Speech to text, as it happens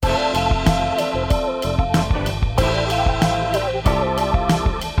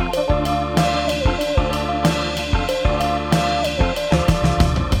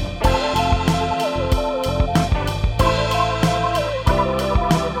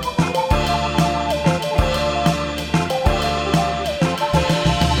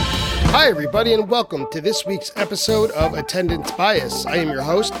Hi, everybody, and welcome to this week's episode of Attendance Bias. I am your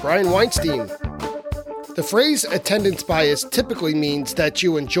host, Brian Weinstein. The phrase attendance bias typically means that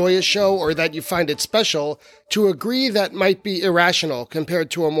you enjoy a show or that you find it special to a degree that might be irrational compared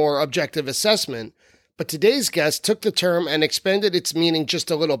to a more objective assessment. But today's guest took the term and expanded its meaning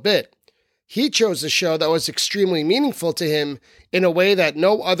just a little bit. He chose a show that was extremely meaningful to him in a way that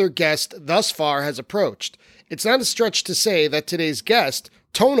no other guest thus far has approached. It's not a stretch to say that today's guest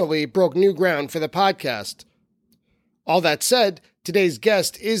tonally broke new ground for the podcast. All that said, today's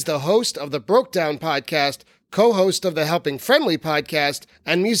guest is the host of the Broke Down podcast, co-host of the Helping Friendly podcast,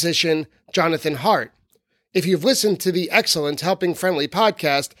 and musician Jonathan Hart. If you've listened to the excellent Helping Friendly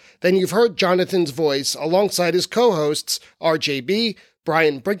podcast, then you've heard Jonathan's voice alongside his co-hosts RJB,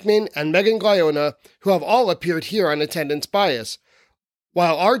 Brian Brinkman, and Megan Gliona, who have all appeared here on Attendance Bias.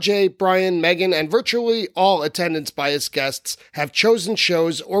 While RJ, Brian, Megan, and virtually all Attendance Bias guests have chosen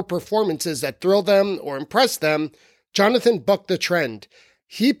shows or performances that thrill them or impress them, Jonathan bucked the trend.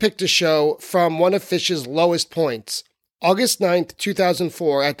 He picked a show from one of Phish's lowest points, August 9th,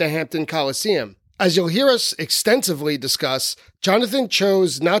 2004 at the Hampton Coliseum. As you'll hear us extensively discuss, Jonathan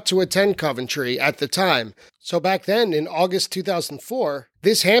chose not to attend Coventry at the time. So back then, in August 2004,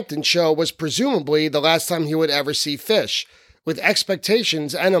 this Hampton show was presumably the last time he would ever see Phish. With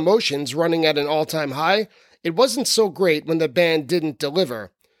expectations and emotions running at an all-time high, it wasn't so great when the band didn't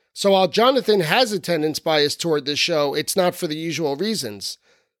deliver. So while Jonathan has attendance bias toward this show, it's not for the usual reasons.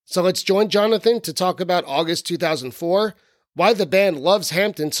 So let's join Jonathan to talk about August 2004, why the band loves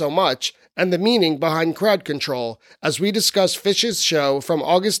Hampton so much, and the meaning behind Crowd Control, as we discuss Phish's show from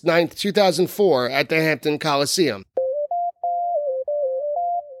August 9th, 2004 at the Hampton Coliseum.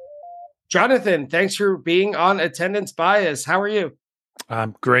 Jonathan, thanks for being on Attendance Bias. How are you?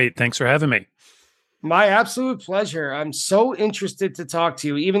 I'm great. Thanks for having me. My absolute pleasure. I'm so interested to talk to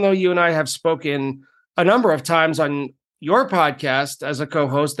you, even though you and I have spoken a number of times on your podcast as a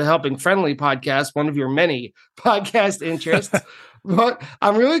co-host, the Helping Friendly podcast, one of your many podcast interests. But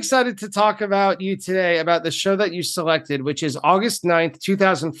I'm really excited to talk about you today, about the show that you selected, which is August 9th,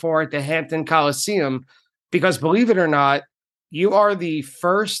 2004 at the Hampton Coliseum, because believe it or not, you are the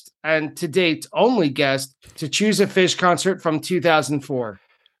first and to date only guest to choose a Phish concert from 2004.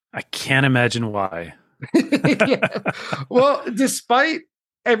 I can't imagine why. Yeah. Well, despite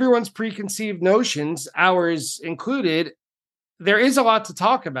everyone's preconceived notions, ours included, there is a lot to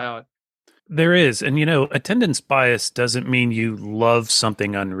talk about. There is. And, attendance bias doesn't mean you love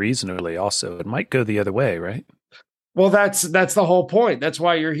something unreasonably also. It might go the other way, right? Well, that's the whole point. That's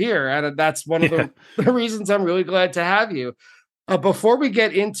why you're here. And that's one of the reasons I'm really glad to have you. Before we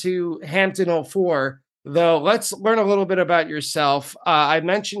get into Hampton 04, though, let's learn a little bit about yourself. I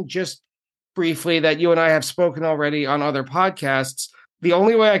mentioned just briefly that you and I have spoken already on other podcasts. The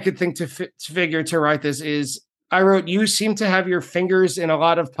only way I could think to figure to write this is I wrote, you seem to have your fingers in a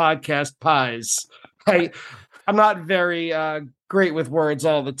lot of podcast pies. I'm not very great with words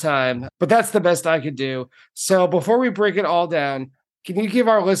all the time, but that's the best I could do. So before we break it all down, can you give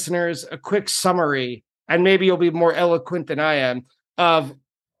our listeners a quick summary, and maybe you'll be more eloquent than I am, of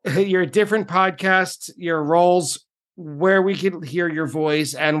your different podcasts, your roles, where we can hear your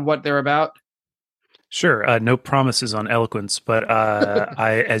voice, and what they're about? Sure. No promises on eloquence, but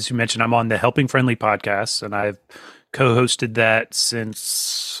as you mentioned, I'm on the Helping Friendly podcast, and I've co-hosted that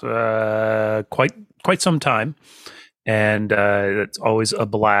since quite some time, and it's always a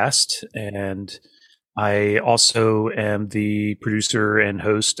blast. And I also am the producer and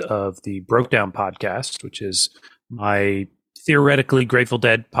host of the Broke Down podcast, which is my theoretically Grateful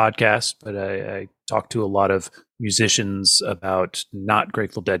Dead podcast, but I talk to a lot of musicians about not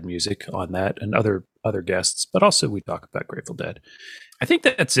Grateful Dead music on that, and other guests, but also we talk about Grateful Dead. I think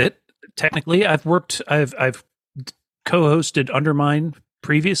that's it. Technically, I've co-hosted Undermine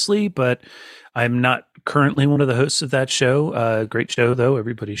previously, but I'm not currently one of the hosts of that show. Great show, though.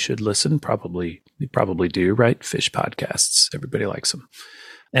 Everybody should listen. You probably do, right? Phish podcasts. Everybody likes them.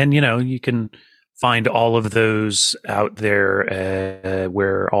 And, you can find all of those out there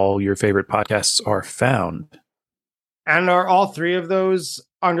where all your favorite podcasts are found. And are all three of those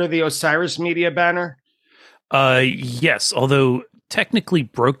under the Osiris Media banner? Yes, although technically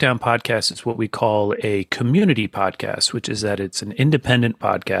Broke Down Podcast is what we call a community podcast, which is that it's an independent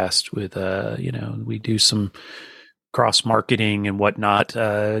podcast with, we do some cross-marketing and whatnot.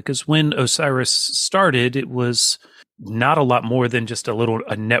 Because when Osiris started, it was not a lot more than just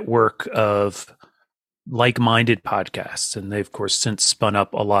a network of like-minded podcasts. And they've, of course, since spun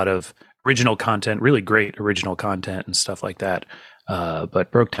up a lot of original content, really great original content and stuff like that.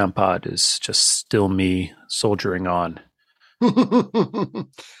 But Broke Down Pod is just still me soldiering on.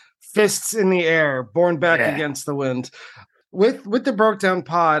 Fists in the air, born back against the wind. With the Broke Down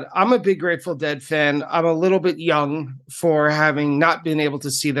Pod, I'm a big Grateful Dead fan. I'm a little bit young for having not been able to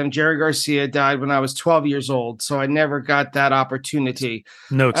see them. Jerry Garcia died when I was 12 years old, so I never got that opportunity.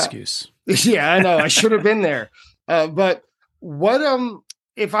 No excuse. Yeah, I know. I should have been there. But what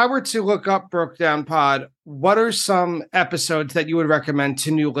if I were to look up Broke Down Pod, what are some episodes that you would recommend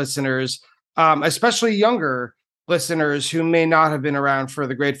to new listeners, especially younger listeners who may not have been around for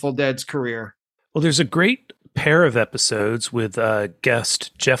the Grateful Dead's career? Well, there's a great pair of episodes with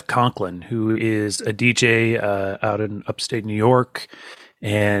guest Jeff Conklin, who is a DJ out in upstate New York,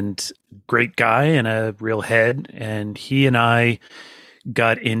 and great guy and a real head. And he and I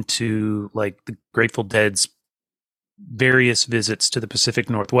got into like the Grateful Dead's various visits to the Pacific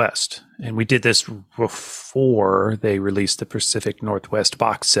Northwest. And we did this before they released the Pacific Northwest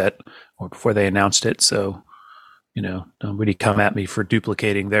box set, or before they announced it. So nobody come at me for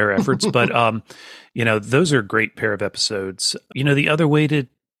duplicating their efforts, but, those are a great pair of episodes. The other way to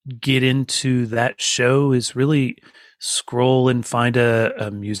get into that show is really scroll and find a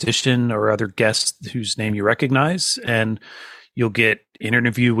musician or other guest whose name you recognize, and you'll get an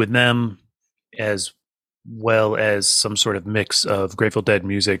interview with them as well as some sort of mix of Grateful Dead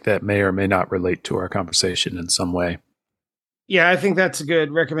music that may or may not relate to our conversation in some way. Yeah, I think that's a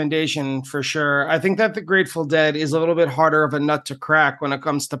good recommendation for sure. I think that the Grateful Dead is a little bit harder of a nut to crack when it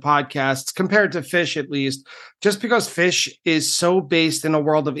comes to podcasts compared to Phish, at least, just because Phish is so based in a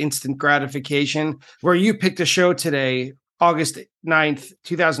world of instant gratification, where you picked a show today, August 9th,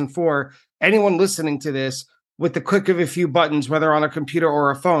 2004. Anyone listening to this with the click of a few buttons, whether on a computer or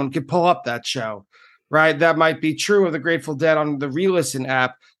a phone, could pull up that show, right? That might be true of the Grateful Dead on the Re-Listen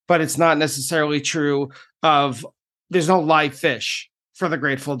app, but it's not necessarily true of there's no live Phish for the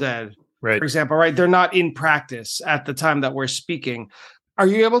Grateful Dead, right? For example, right? They're not in practice at the time that we're speaking. Are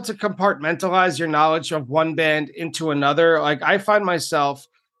you able to compartmentalize your knowledge of one band into another? Like I find myself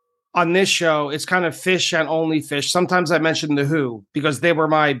on this show, it's kind of Phish and only Phish. Sometimes I mention The Who because they were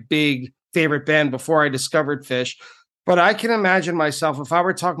my big favorite band before I discovered Phish. But I can imagine myself, if I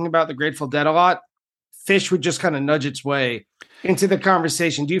were talking about the Grateful Dead a lot, Phish would just kind of nudge its way into the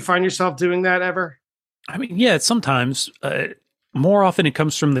conversation. Do you find yourself doing that ever? I mean, yeah, sometimes. More often it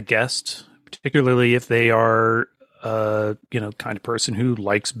comes from the guest, particularly if they are, kind of person who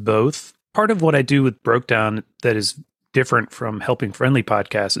likes both. Part of what I do with Broke Down that is different from Helping Friendly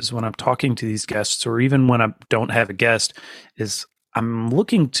podcasts is when I'm talking to these guests, or even when I don't have a guest, is I'm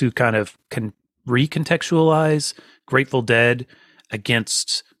looking to kind of recontextualize Grateful Dead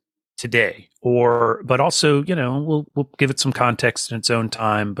against today, but also, we'll give it some context in its own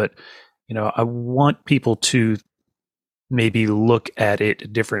time, but I want people to maybe look at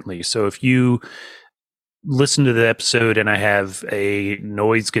it differently. So if you listen to the episode and I have a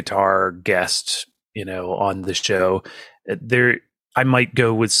noise guitar guest, on the show, I might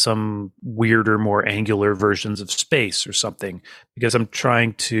go with some weirder, more angular versions of Space or something, because I'm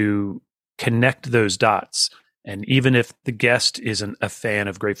trying to connect those dots. And even if the guest isn't a fan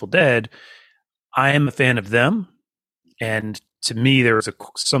of Grateful Dead, I am a fan of them. And to me, there is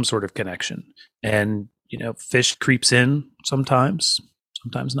some sort of connection. And, Phish creeps in sometimes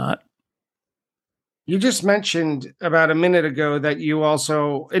not. You just mentioned about a minute ago that you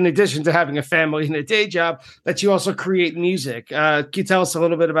also, in addition to having a family and a day job, that you also create music. Can you tell us a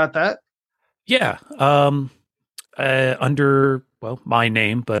little bit about that? Yeah. Under, my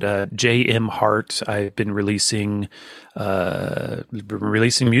name, but J.M. Hart, I've been releasing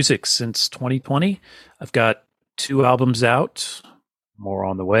music since 2020. I've got 2 albums out, more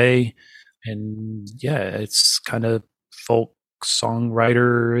on the way. And yeah, it's kind of folk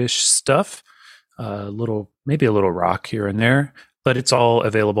songwriter-ish stuff. Maybe a little rock here and there, but it's all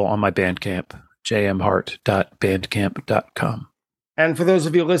available on my Bandcamp, jmhart.bandcamp.com. And for those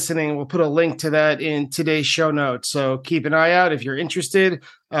of you listening, we'll put a link to that in today's show notes. So keep an eye out. If you're interested,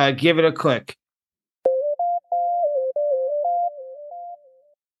 give it a click.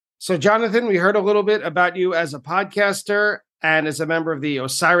 So, Jonathan, we heard a little bit about you as a podcaster and as a member of the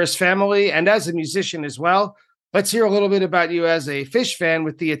Osiris family and as a musician as well. Let's hear a little bit about you as a Phish fan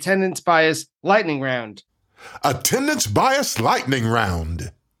with the Attendance Bias Lightning Round. Attendance Bias Lightning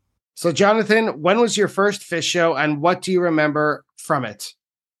Round. So, Jonathan, when was your first Phish show and what do you remember from it?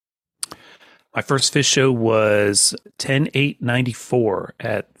 My first Phish show was 10/8/94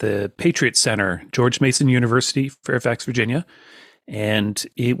 at the Patriot Center, George Mason University, Fairfax, Virginia. And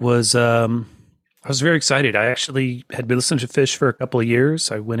it was, I was very excited. I actually had been listening to Phish for a couple of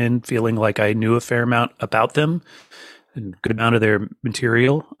years. I went in feeling like I knew a fair amount about them and a good amount of their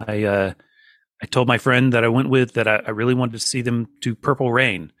material. I told my friend that I went with that I really wanted to see them do Purple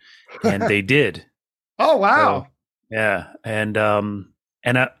Rain. and they did. Oh, wow. So, yeah. And I'm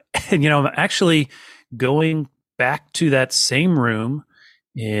actually going back to that same room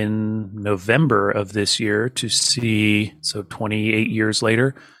in November of this year to see, so 28 years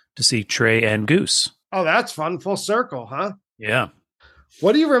later, to see Trey and Goose. Oh, that's fun. Full circle, huh? Yeah.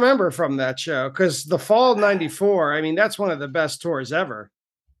 What do you remember from that show? Because the fall of 94, I mean, that's one of the best tours ever.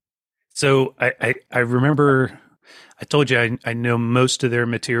 So I remember, I told you I know most of their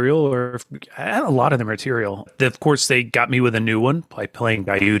material, or I had a lot of the material. Of course, they got me with a new one by playing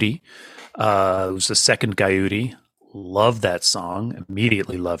Gaiuti. It was the second Gaiuti. Loved that song.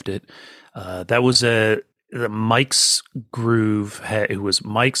 Immediately loved it. That was the Mike's groove. It was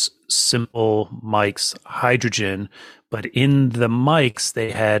Mike's Simple, Mike's Hydrogen. But in the Mike's,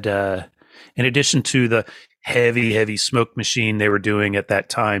 they had, in addition to the heavy smoke machine they were doing at that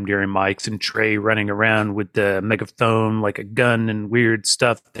time during Mike's, and Trey running around with the megaphone like a gun and weird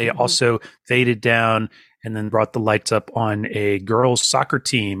stuff, they also faded down and then brought the lights up on a girls' soccer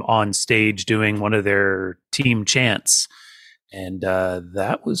team on stage doing one of their team chants. And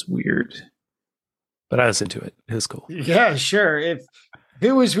that was weird. But I was into it. It was cool. Yeah, sure. If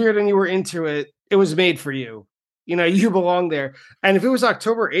it was weird and you were into it, it was made for you. You know, you belong there. And if it was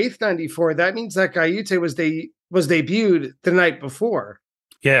October 8th, 94, that means that Gaiute was debuted the night before.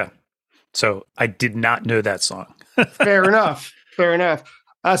 Yeah. So I did not know that song. Fair enough. Fair enough.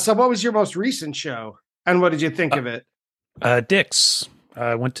 So what was your most recent show? And what did you think of it? Dick's.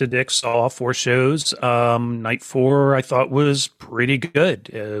 I went to Dick's, saw all 4 shows. Night 4, I thought, was pretty good.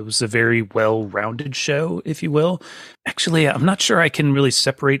 It was a very well-rounded show, if you will. Actually, I'm not sure I can really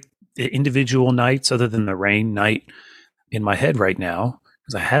separate the individual nights other than the rain night in my head right now,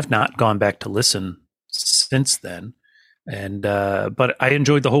 because I have not gone back to listen since then. And but I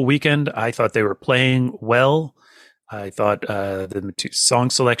enjoyed the whole weekend. I thought they were playing well. I thought the song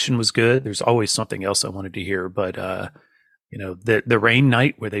selection was good. There's always something else I wanted to hear, but the rain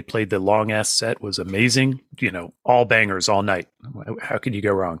night where they played the long ass set was amazing. All bangers all night. How could you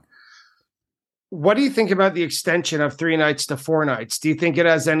go wrong? What do you think about the extension of 3 nights to 4 nights? Do you think it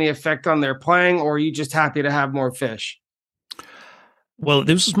has any effect on their playing, or are you just happy to have more fish? Well,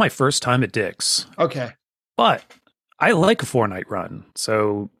 this was my first time at Dick's. Okay. But I like a 4-night run.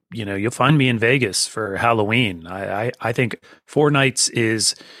 So, you'll find me in Vegas for Halloween. I think 4 nights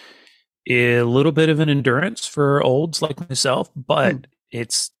is a little bit of an endurance for olds like myself, but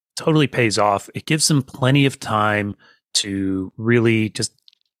it's totally pays off. It gives them plenty of time to really just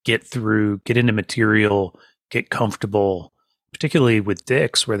get into material, get comfortable, particularly with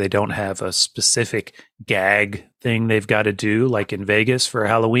Dick's, where they don't have a specific gag thing they've got to do, like in Vegas for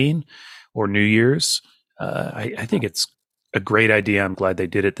Halloween or New Year's. I think it's a great idea. I'm glad they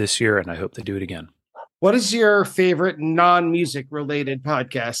did it this year, and I hope they do it again. What is your favorite non-music related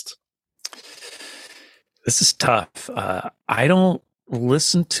podcast? This is tough. I don't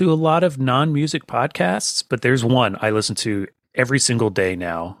listen to a lot of non-music podcasts, but there's one I listen to every single day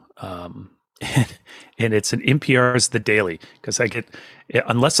now. And it's an NPR's The Daily, because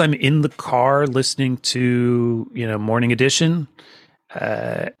unless I'm in the car listening to, Morning Edition,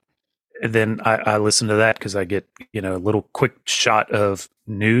 then I listen to that because I get, a little quick shot of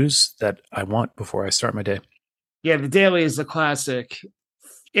news that I want before I start my day. Yeah, The Daily is a classic.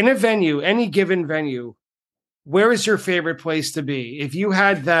 In a venue, any given venue, where is your favorite place to be? If you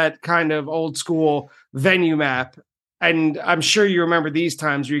had that kind of old school venue map, and I'm sure you remember these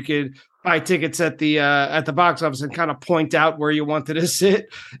times where you could buy tickets at the box office and kind of point out where you wanted to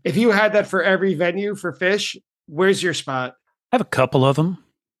sit. If you had that for every venue for Phish, where's your spot? I have a couple of them.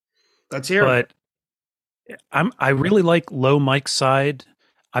 Let's hear it. But I really like low mic side.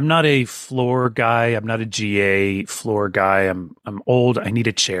 I'm not a floor guy. I'm not a GA floor guy. I'm old. I need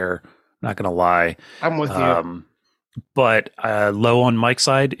a chair. I'm not going to lie. I'm with you. But low on mic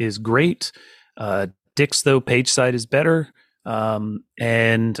side is great. Dick's, though, page side is better.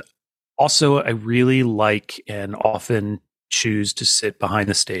 And also, I really like and often choose to sit behind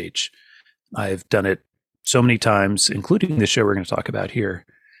the stage. I've done it so many times, including the show we're going to talk about here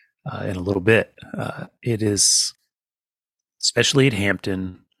in a little bit. It is, especially at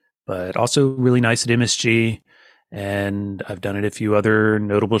Hampton, but also really nice at MSG. And I've done it at a few other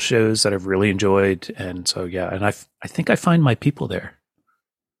notable shows that I've really enjoyed. And so, yeah, and I think I find my people there.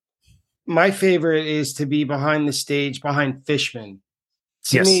 My favorite is to be behind the stage, behind Fishman.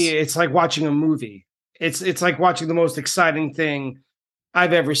 To me, it's like watching a movie. It's like watching the most exciting thing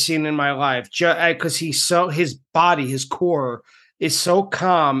I've ever seen in my life. Because his body, his core is so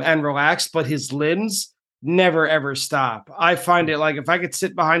calm and relaxed, but his limbs never ever stop. I find it like if I could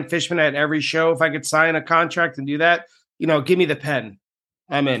sit behind Fishman at every show, if I could sign a contract and do that, give me the pen.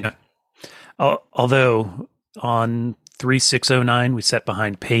 I'm in. Yeah. Although on 3609, we sat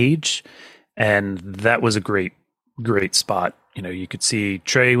behind Paige, and that was a great spot. You know, you could see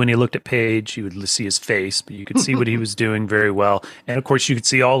Trey when he looked at Paige, you would see his face, but you could see what he was doing very well. And of course, you could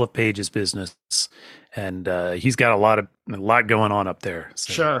see all of Paige's business, and he's got a lot going on up there.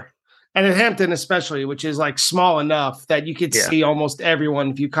 So. Sure. And in Hampton, especially, which is like small enough that you could see almost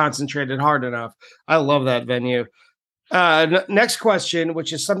everyone if you concentrated hard enough. I love that venue. Next question,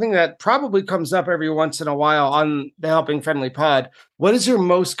 which is something that probably comes up every once in a while on the Helping Friendly Pod. What is your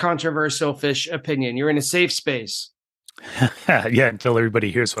most controversial Phish opinion? You're in a safe space. Yeah, until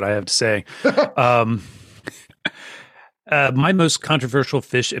everybody hears what I have to say. My most controversial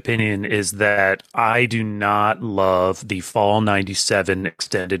Phish opinion is that I do not love the Fall 97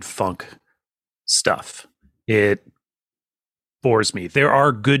 extended funk stuff. It bores me. There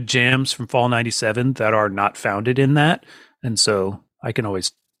are good jams from Fall 97 that are not founded in that. And so I can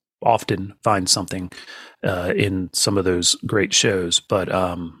always often find something in some of those great shows. But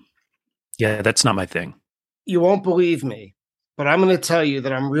yeah, that's not my thing. You won't believe me, but I'm going to tell you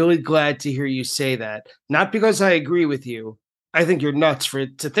that I'm really glad to hear you say that. Not because I agree with you. I think you're nuts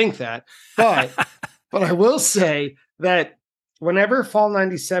to think that. But but I will say that whenever Fall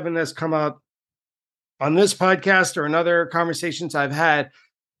 97 has come up on this podcast or in other conversations I've had,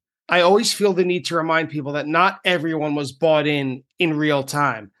 I always feel the need to remind people that not everyone was bought in real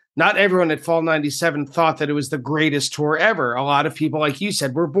time. Not everyone at Fall 97 thought that it was the greatest tour ever. A lot of people, like you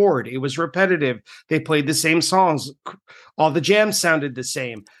said, were bored. It was repetitive. They played the same songs. All the jams sounded the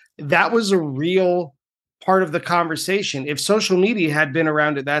same. That was a real part of the conversation. If social media had been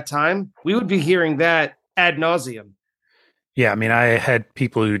around at that time, we would be hearing that ad nauseum. Yeah, I mean, I had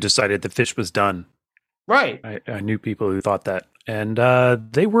people who decided that Phish was done. Right. I knew people who thought that. And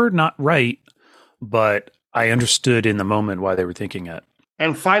they were not right, but I understood in the moment why they were thinking it.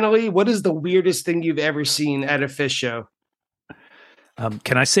 And finally, what is the weirdest thing you've ever seen at a Phish show?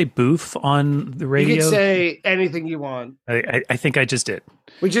 Can I say boof on the radio? You can say anything you want. I think I just did.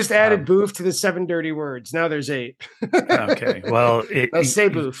 We just added boof to the 7 dirty words. Now there's 8. Okay. Well, let's say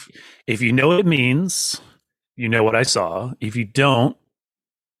boof. If you know what it means, you know what I saw. If you don't,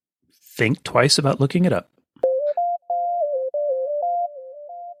 think twice about looking it up.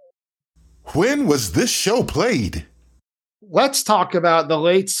 When was this show played? Let's talk about the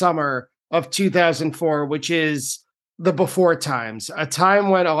late summer of 2004, which is the before times, a time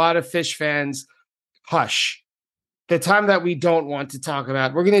when a lot of Phish fans hush, the time that we don't want to talk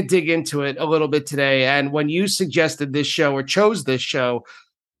about. We're going to dig into it a little bit today. And when you suggested this show or chose this show,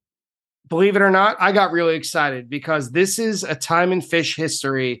 believe it or not, I got really excited because this is a time in Phish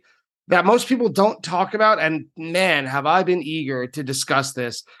history that most people don't talk about. And man, have I been eager to discuss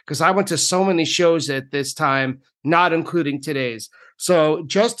this because I went to so many shows at this time, not including today's. So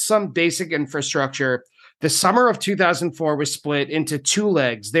just some basic infrastructure. The summer of 2004 was split into 2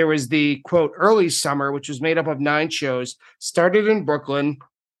 legs. There was the, quote, early summer, which was made up of 9 shows, started in Brooklyn,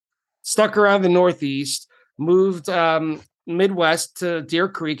 stuck around the Northeast, moved Midwest to Deer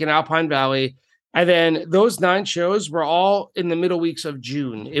Creek and Alpine Valley. And then those 9 shows were all in the middle weeks of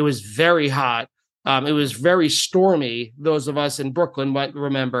June. It was very hot. It was very stormy. Those of us in Brooklyn might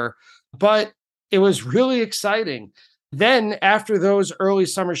remember, but it was really exciting. Then after those early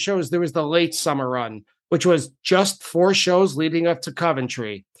summer shows, there was the late summer run, which was just 4 shows leading up to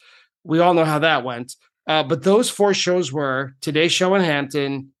Coventry. We all know how that went. But those 4 shows were Today's Show in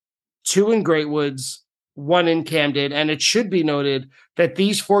Hampton, 2 in Great Woods, 1 in Camden. And it should be noted that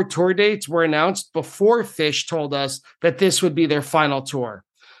these 4 tour dates were announced before Phish told us that this would be their final tour.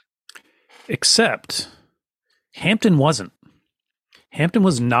 Except Hampton wasn't. Hampton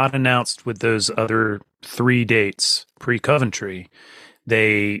was not announced with those other 3 dates pre-Coventry.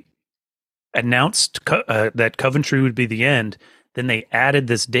 They announced that Coventry would be the end. Then they added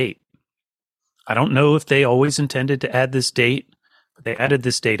this date. I don't know if they always intended to add this date, but they added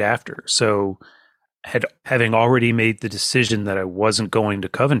this date after. So having already made the decision that I wasn't going to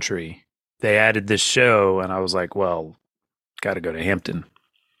Coventry, they added this show, and I was like, well, got to go to Hampton.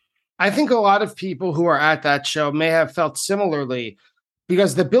 I think a lot of people who are at that show may have felt similarly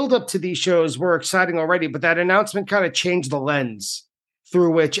because the buildup to these shows were exciting already, but that announcement kind of changed the lens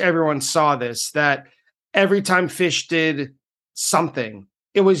through which everyone saw this, that every time Phish did something,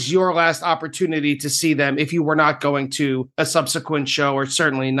 it was your last opportunity to see them if you were not going to a subsequent show, or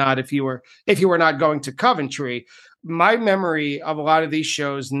certainly not if you were not going to Coventry. My memory of a lot of these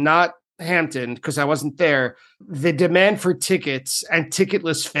shows, not Hampton, because I wasn't there, the demand for tickets and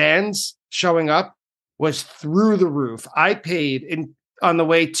ticketless fans showing up was through the roof. I paid on the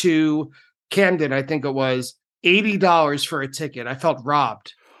way to Camden, I think it was, $80 for a ticket. I felt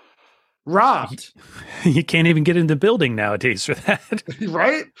robbed. Robbed. You can't even get in the building nowadays for that.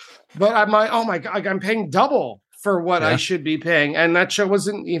 Right? But I'm like, oh my God, I'm paying double for what I should be paying. And that show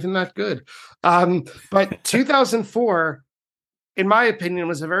wasn't even that good. But 2004, in my opinion,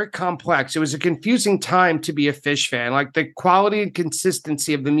 was a very complex. It was a confusing time to be a Phish fan. Like the quality and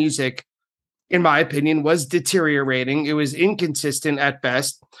consistency of the music, in my opinion, was deteriorating. It was inconsistent at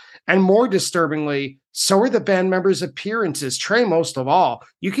best. And more disturbingly, so were the band members' appearances. Trey, most of all,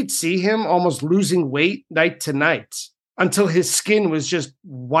 you could see him almost losing weight night to night until his skin was just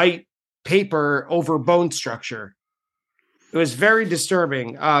white paper over bone structure. It was very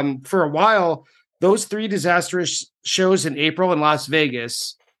disturbing. For a while, those 3 disastrous shows in April in Las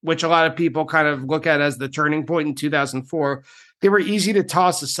Vegas, which a lot of people kind of look at as the turning point in 2004, they were easy to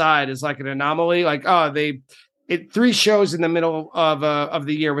toss aside as like an anomaly. Like, 3 shows in the middle of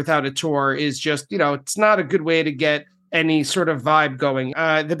the year without a tour is just, it's not a good way to get any sort of vibe going.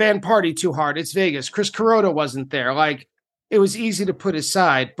 The band partied too hard. It's Vegas. Chris Kuroda wasn't there. Like, it was easy to put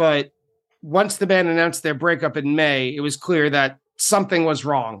aside. But once the band announced their breakup in May, it was clear that something was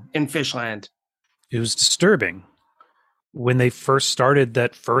wrong in Phishland. It was disturbing. When they first started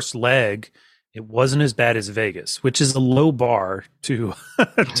that first leg, it wasn't as bad as Vegas, which is a low bar to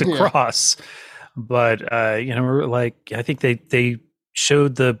cross. But I think they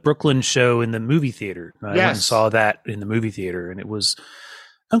showed the Brooklyn show in the movie theater. I went and saw that in the movie theater, and it was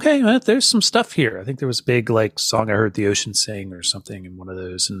okay. Well, there's some stuff here. I think there was a big song I heard the ocean sing or something in one of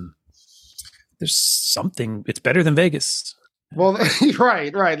those, and there's something. It's better than Vegas. Well,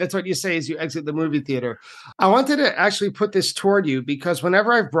 right. That's what you say as you exit the movie theater. I wanted to actually put this toward you because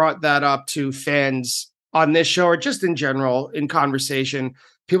whenever I've brought that up to fans on this show or just in general in conversation,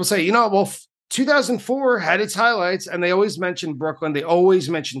 people say, 2004 had its highlights, and they always mention Brooklyn. They always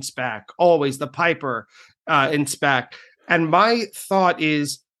mention SPAC, always the Piper in SPAC. And my thought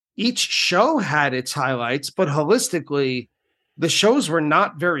is each show had its highlights, but holistically, the shows were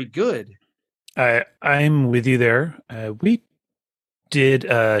not very good. I'm with you there. We did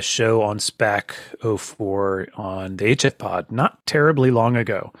a show on SPAC 04 on the HF Pod not terribly long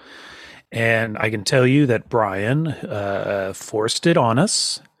ago. And I can tell you that Brian forced it on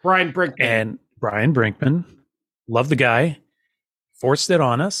us. Brian Brinkman, love the guy, forced it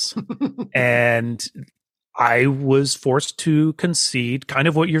on us. And I was forced to concede kind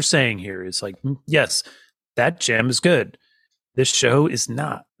of what you're saying here is like, yes, that gem is good. This show is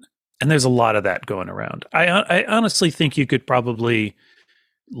not. And there's a lot of that going around. I honestly think you could probably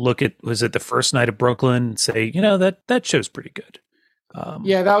look at, was it the first night of Brooklyn, and say, that show's pretty good.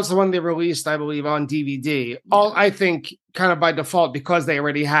 That was the one they released, I believe, on DVD. I think kind of by default because they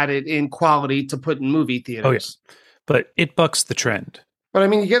already had it in quality to put in movie theaters. Oh, yeah. But it bucks the trend. But I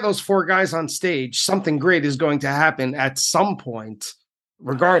mean, you get those 4 guys on stage, something great is going to happen at some point,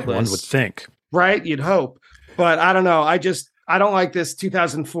 regardless. One would think. Right? You'd hope. But I don't know. I don't like this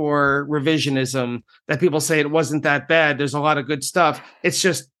 2004 revisionism that people say it wasn't that bad. There's a lot of good stuff. It's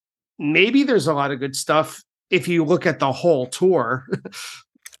just maybe there's a lot of good stuff if you look at the whole tour.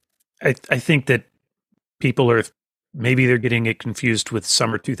 I think that people they're getting it confused with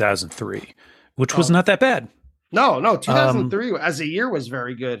summer 2003, which was not that bad. No, 2003 as a year was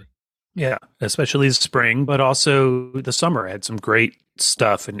very good. Yeah, especially the spring, but also the summer had some great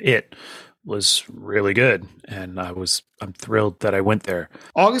stuff, and it was really good. And I'm thrilled that I went there.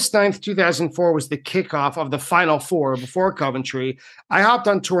 August 9th, 2004 was the kickoff of the Final Four before Coventry. I hopped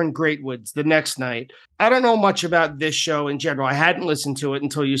on tour in Great Woods the next night. I don't know much about this show in general. I hadn't listened to it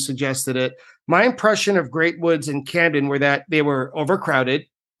until you suggested it. My impression of Great Woods and Camden were that they were overcrowded.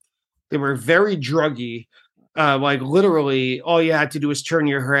 They were very druggy. Literally all you had to do was turn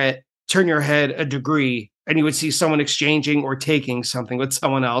your head a degree and you would see someone exchanging or taking something with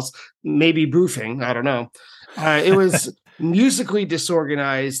someone else, maybe boofing. I don't know. It was musically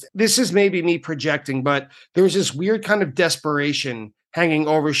disorganized. This is maybe me projecting, but there was this weird kind of desperation hanging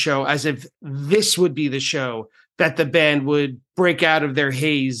over show as if this would be the show that the band would break out of their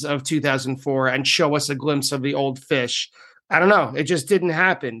haze of 2004 and show us a glimpse of the old Phish. I don't know. It just didn't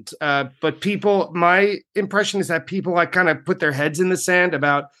happen. But my impression is that people kind of put their heads in the sand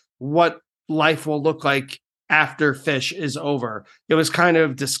about what life will look like after Phish is over. It was kind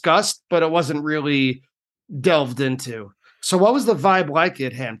of discussed, but it wasn't really delved into. So what was the vibe like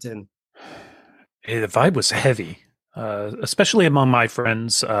at Hampton? Hey, the vibe was heavy, especially among my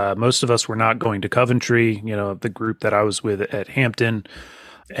friends. Most of us were not going to Coventry, the group that I was with at Hampton.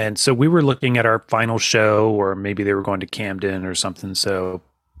 And so we were looking at our final show, or maybe they were going to Camden or something. So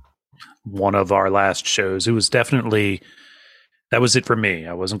one of our last shows, it was definitely, that was it for me.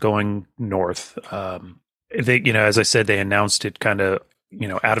 I wasn't going north. they, as I said, they announced it kind of,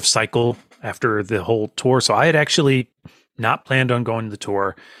 out of cycle after the whole tour. So I had actually not planned on going to the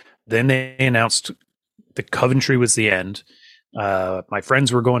tour. Then they announced that Coventry was the end. My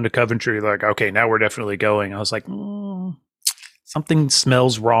friends were going to Coventry. Like, okay, now we're definitely going. I was like, something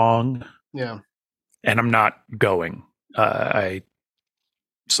smells wrong. Yeah. And I'm not going. I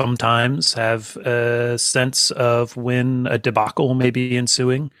sometimes have a sense of when a debacle may be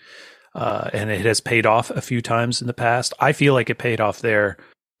ensuing. And it has paid off a few times in the past. I feel like it paid off there.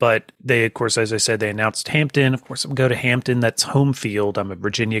 But they, of course, as I said, they announced Hampton. Of course, I'm going to Hampton. That's home field. I'm a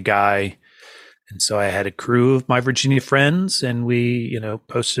Virginia guy. And so I had a crew of my Virginia friends, and we,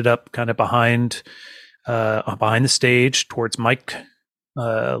 posted up kind of behind the stage towards Mike,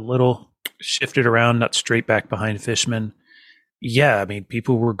 a little shifted around, not straight back behind Fishman. Yeah, I mean,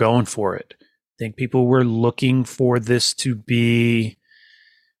 people were going for it. I think people were looking for this to be,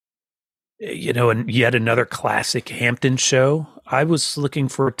 and yet another classic Hampton show. I was looking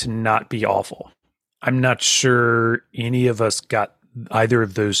for it to not be awful. I'm not sure any of us got either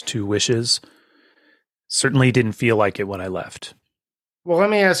of those two wishes. Certainly didn't feel like it when I left. Well, let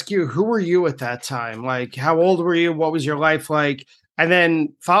me ask you, who were you at that time? Like, how old were you? What was your life like? And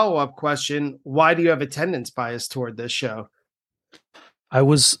then follow-up question, why do you have attendance bias toward this show? I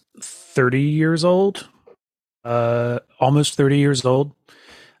was 30 years old, almost 30 years old.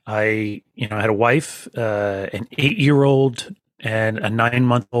 I had a wife, an 8-year-old and a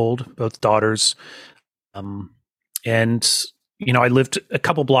 9-month-old, both daughters. And I lived a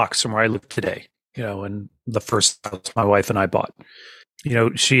couple blocks from where I live today. In the first house my wife and I bought.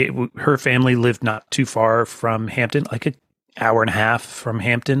 Her family lived not too far from Hampton, like an hour and a half from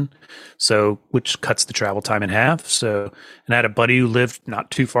Hampton, so which cuts the travel time in half. So, and I had a buddy who lived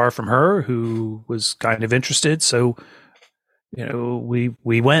not too far from her who was kind of interested. So, we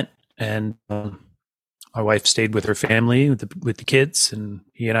went, and my wife stayed with her family with the kids, and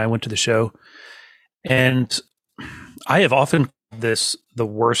he and I went to the show. And I have often this the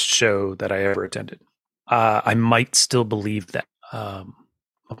worst show that I ever attended. I might still believe that. On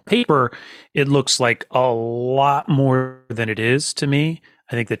paper, it looks like a lot more than it is to me.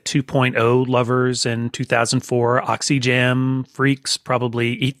 I think the 2.0 lovers and 2004 Oxyjam freaks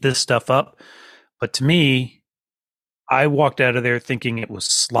probably eat this stuff up. But to me, I walked out of there thinking it was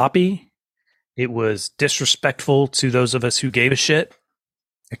sloppy. It was disrespectful to those of us who gave a shit,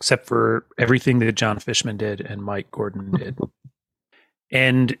 except for everything that John Fishman did and Mike Gordon did.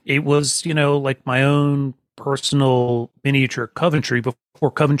 And it was, like my own personal miniature Coventry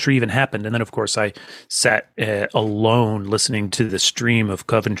before Coventry even happened. And then, of course, I sat alone listening to the stream of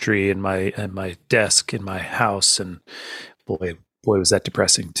Coventry in my desk in my house. And boy, was that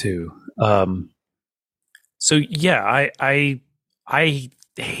depressing too. So yeah, I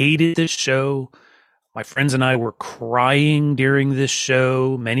hated this show. My friends and I were crying during this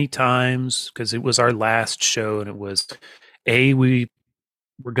show many times because it was our last show, and it was we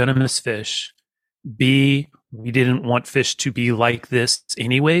were going to miss Fish. B, we didn't want Fish to be like this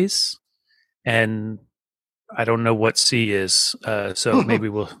anyways. And I don't know what C is. So maybe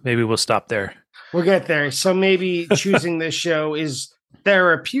we'll stop there. We'll get there. So maybe choosing this show is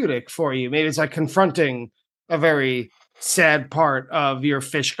therapeutic for you. Maybe it's like confronting a very sad part of your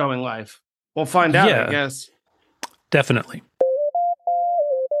Fish going life. We'll find out, I guess. Definitely.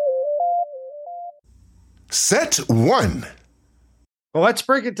 Set 1. Well, let's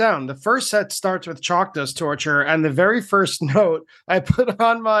break it down. The first set starts with Chalk Dust Torture, and the very first note I put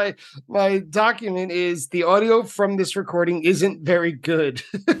on my document is the audio from this recording isn't very good.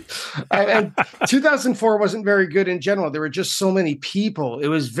 and 2004 wasn't very good in general. There were just so many people. It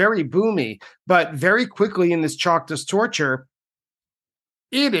was very boomy, but very quickly in this Chalk Dust Torture,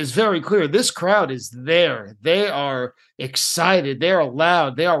 it is very clear this crowd is there. They are excited. They are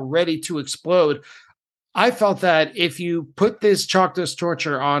loud. They are ready to explode. I felt that if you put this Chalk Dust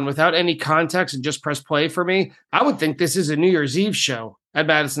Torture on without any context and just press play for me, I would think this is a New Year's Eve show at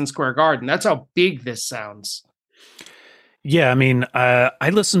Madison Square Garden. That's how big this sounds. Yeah, I mean, I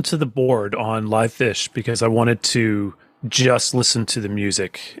listened to the board on Live Fish because I wanted to just listen to the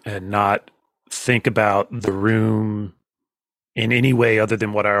music and not think about the room in any way other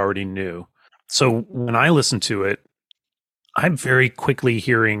than what I already knew. So when I listen to it, I'm very quickly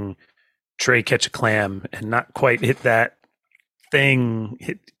hearing Trey catch a clam and not quite hit that thing,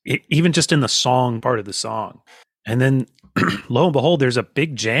 even just in the song part of the song. And then lo and behold, there's a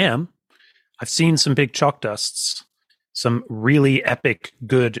big jam. I've seen some big chalk dusts, some really epic,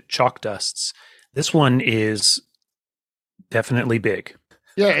 good chalk dusts. This one is definitely big.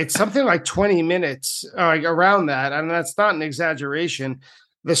 Yeah, it's something like 20 minutes, around that. And that's not an exaggeration.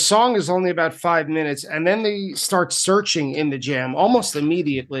 The song is only about 5 minutes, and then they start searching in the jam almost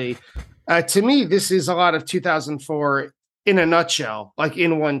immediately. To me, this is a lot of 2004 in a nutshell, like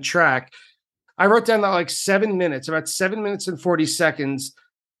in one track. I wrote down that like 7 minutes, about 7 minutes and 40 seconds.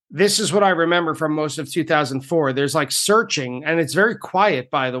 This is what I remember from most of 2004. There's like searching, and it's very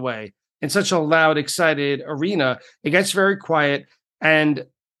quiet, by the way, in such a loud, excited arena. It gets very quiet. And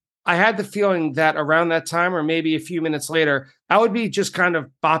I had the feeling that around that time, or maybe a few minutes later, I would be just kind of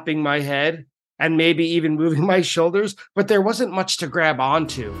bopping my head and maybe even moving my shoulders, but there wasn't much to grab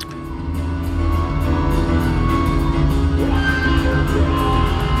onto.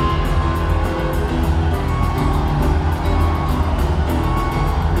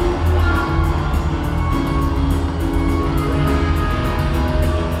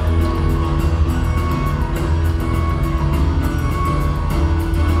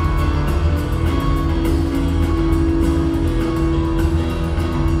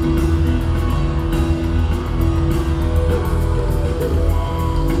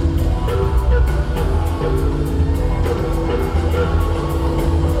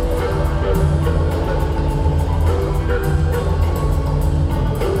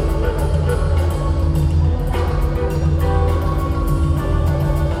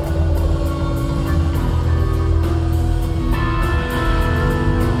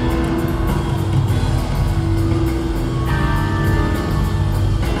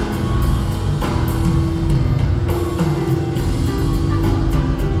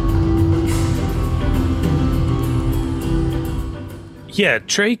 Yeah,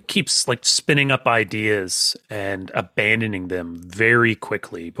 Trey keeps like spinning up ideas and abandoning them very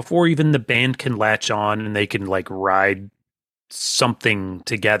quickly before even the band can latch on and they can like ride something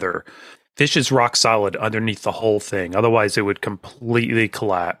together. Fish is rock solid underneath the whole thing. Otherwise, it would completely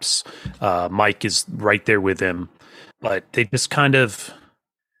collapse. Mike is right there with him, but they just kind of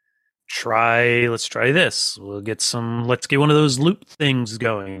let's try this. Let's get one of those loop things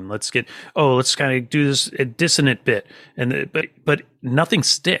going. Let's kind of do this a dissonant bit. But nothing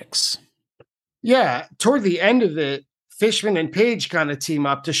sticks. Yeah. Toward the end of it, Fishman and Page kind of team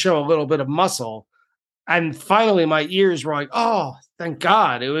up to show a little bit of muscle. And finally my ears were like, oh, thank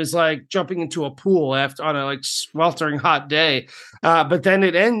God. It was like jumping into a pool on a like sweltering hot day. But then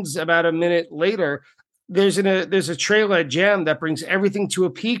it ends about a minute later. There's a trailer jam that brings everything to a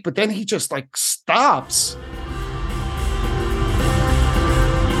peak, but then he just like stops.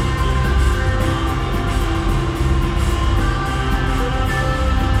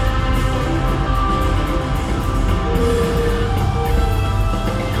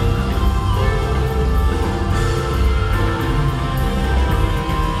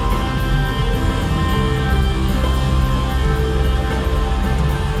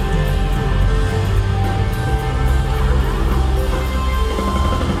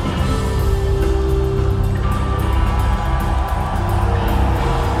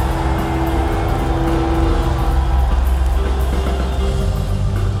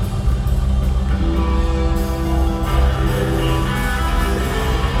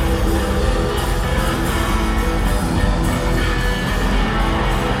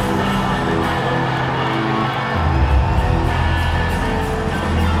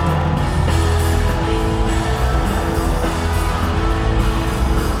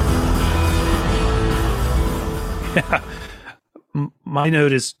 My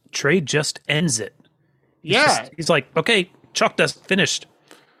note is Trey just ends it. He's like, okay, chalk dust, finished.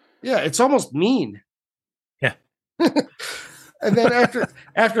 Yeah, it's almost mean. Yeah. And then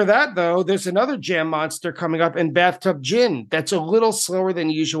after that, though, there's another jam monster coming up in Bathtub Gin that's a little slower than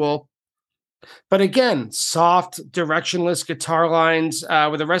usual. But again, soft, directionless guitar lines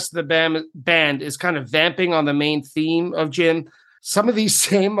where the rest of the band is kind of vamping on the main theme of Gin. Some of these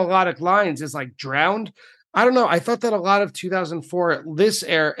same melodic lines is like drowned. I don't know. I thought that a lot of 2004, this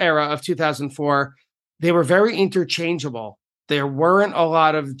era of 2004, they were very interchangeable. There weren't a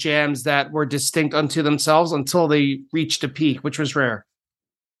lot of jams that were distinct unto themselves until they reached a peak, which was rare.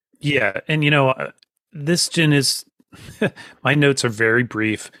 Yeah. And, this Gin is, my notes are very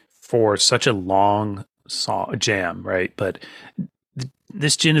brief for such a long jam, right? But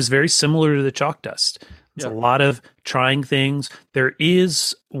this Gin is very similar to the Chalk Dust. It's a lot of trying things. There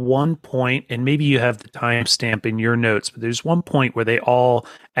is one point, and maybe you have the timestamp in your notes, but there's one point where they all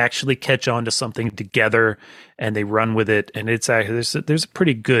actually catch on to something together and they run with it. And it's actually, there's a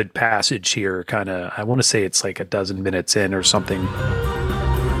pretty good passage here. Kind of, I want to say it's like a dozen minutes in or something.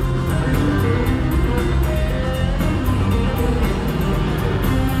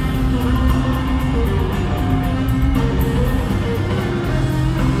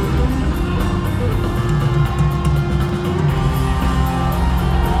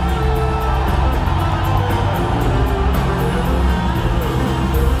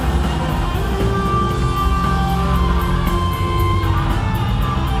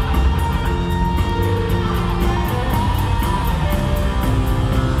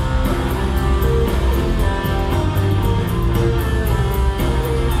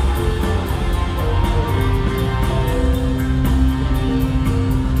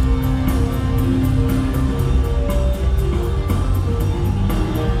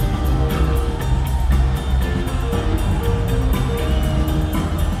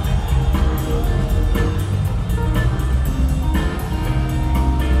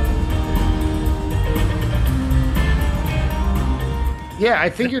 Yeah, I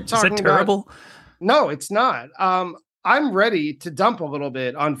think you're talking Is that terrible? No, it's not. I'm ready to dump a little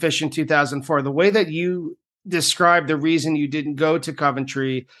bit on Phish in 2004. The way that you described the reason you didn't go to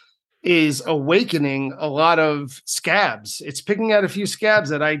Coventry is awakening a lot of scabs. It's picking out a few scabs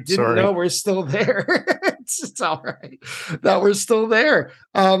that I didn't know were still there. it's all right that we're still there.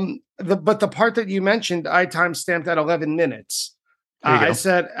 But the part that you mentioned, I time stamped at 11 minutes. I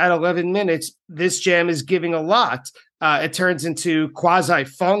said at 11 minutes, this jam is giving a lot. It turns into quasi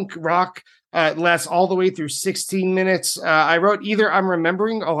funk rock. It lasts all the way through 16 minutes. I wrote either I'm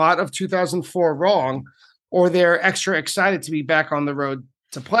remembering a lot of 2004 wrong, or they're extra excited to be back on the road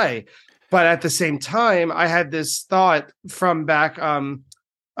to play. But at the same time, I had this thought from back of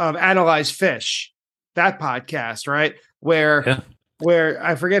Analyze Phish, that podcast, right? Where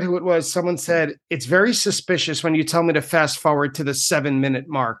I forget who it was. Someone said, it's very suspicious when you tell me to fast forward to the 7-minute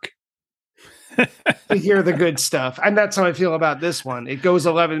mark to hear the good stuff. And that's how I feel about this one. It goes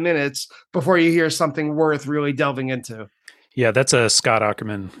 11 minutes before you hear something worth really delving into. Yeah, that's a Scott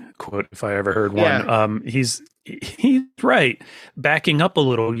Aukerman quote, if I ever heard one. Yeah. He's right. Backing up a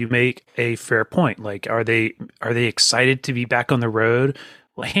little, you make a fair point. Like, are they excited to be back on the road?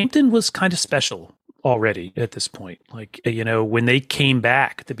 Well, Hampton was kind of special already at this point. Like, when they came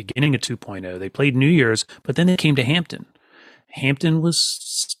back at the beginning of 2.0, they played New Year's, but then they came to Hampton. Hampton was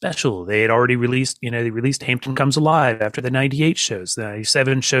special. They had already released, they released Hampton Comes Alive after the 98 shows. The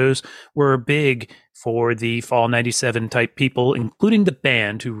 97 shows were big for the fall 97 type people, including the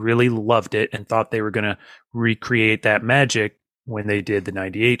band, who really loved it and thought they were going to recreate that magic when they did the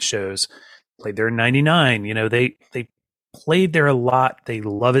 98 shows. Played there in 99. They played there a lot. They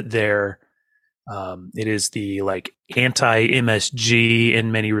love it there. It is the anti-MSG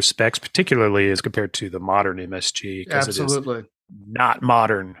in many respects, particularly as compared to the modern MSG, because absolutely it is not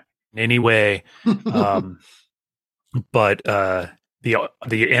modern in any way. But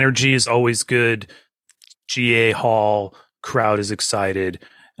the energy is always good. GA Hall crowd is excited,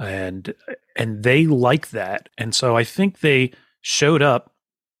 and they like that. And so I think they showed up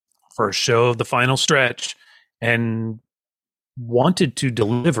for a show of the final stretch and wanted to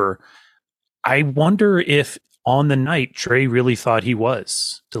deliver. I wonder if on the night Trey really thought he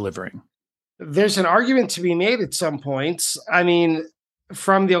was delivering. There's an argument to be made at some points. I mean,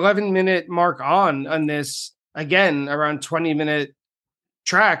 from the 11-minute mark on this, again, around 20-minute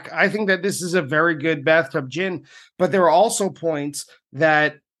track, I think that this is a very good bathtub gin. But there are also points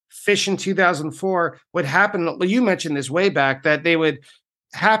that Phish in 2004 would happen. You mentioned this way back, that they would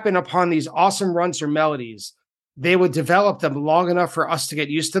happen upon these awesome runs or melodies. They would develop them long enough for us to get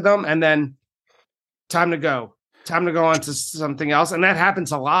used to them, and then time to go on to something else. And that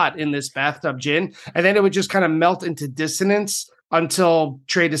happens a lot in this bathtub gin. And then it would just kind of melt into dissonance until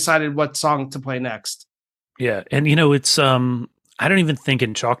Trey decided what song to play next. Yeah. And it's, I don't even think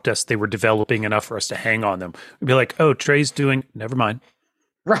in Chalk Dust they were developing enough for us to hang on them. We'd be like, oh, Trey's doing, never mind.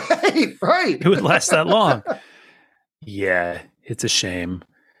 Right. It would last that long. Yeah. It's a shame.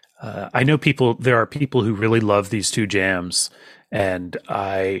 I know there are people who really love these two jams, and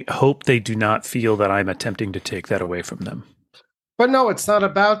I hope they do not feel that I'm attempting to take that away from them. But no, it's not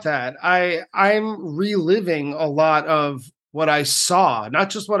about that. I'm reliving a lot of what I saw, not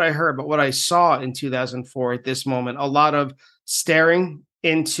just what I heard, but what I saw in 2004 at this moment. A lot of staring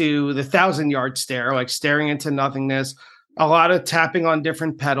into the 1,000-yard stare, like staring into nothingness, a lot of tapping on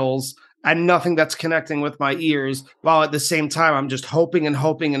different pedals, and nothing that's connecting with my ears, while at the same time, I'm just hoping and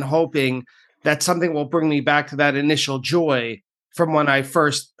hoping and hoping that something will bring me back to that initial joy from when I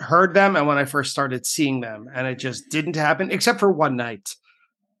first heard them and when I first started seeing them. And it just didn't happen, except for one night.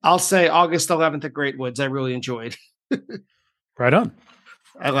 I'll say August 11th at Great Woods. I really enjoyed. Right on.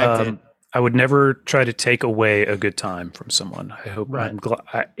 I liked it. I would never try to take away a good time from someone. I hope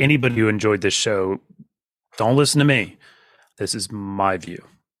anybody who enjoyed this show, don't listen to me. This is my view.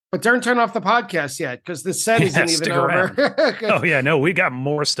 But don't turn off the podcast yet, because the set isn't even over. Oh, yeah. No, we got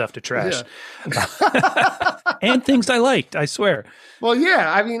more stuff to trash. Yeah. And things I liked, I swear. Well,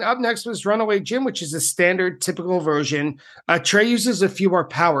 yeah. I mean, up next was Runaway Jim, which is a standard, typical version. Trey uses a few more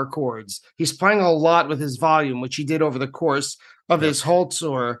power chords. He's playing a lot with his volume, which he did over the course of this whole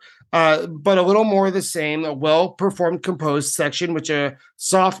tour. But a little more of the same, a well-performed composed section, with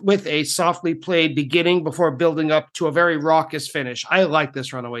a softly played beginning before building up to a very raucous finish. I like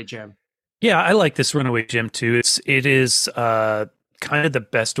this Runaway Jim. Yeah, I like this Runaway Jim too. It is kind of the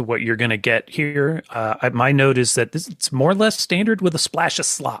best of what you're going to get here. My note is that it's more or less standard with a splash of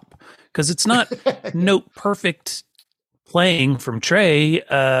slop, because it's not note perfect playing from Trey,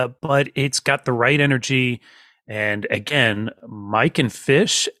 but it's got the right energy. And again, Mike and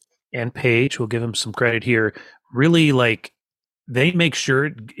Phish and Page, we'll give him some credit here, really they make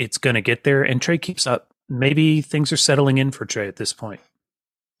sure it's going to get there, and Trey keeps up. Maybe things are settling in for Trey at this point.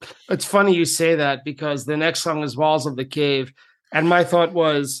 It's funny you say that because the next song is Walls of the Cave. And my thought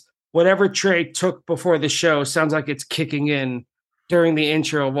was whatever Trey took before the show sounds like it's kicking in during the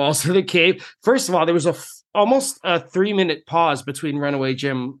intro of Walls of the Cave. First of all, there was almost a 3-minute pause between Runaway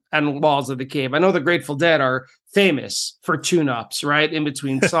Jim and Walls of the Cave. I know the Grateful Dead are famous for tune-ups, right? In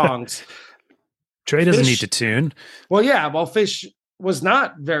between songs. Trey doesn't need to tune. Well, yeah. Well, Fish was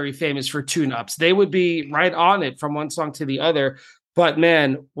not very famous for tune-ups. They would be right on it from one song to the other. But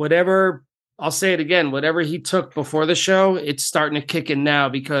man, whatever, I'll say it again, whatever he took before the show, it's starting to kick in now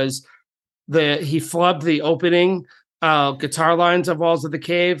because he flubbed the opening guitar lines of Walls of the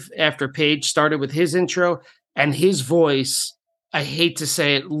Cave after Page started with his intro, and his voice, I hate to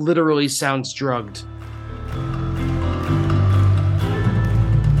say it, literally sounds drugged.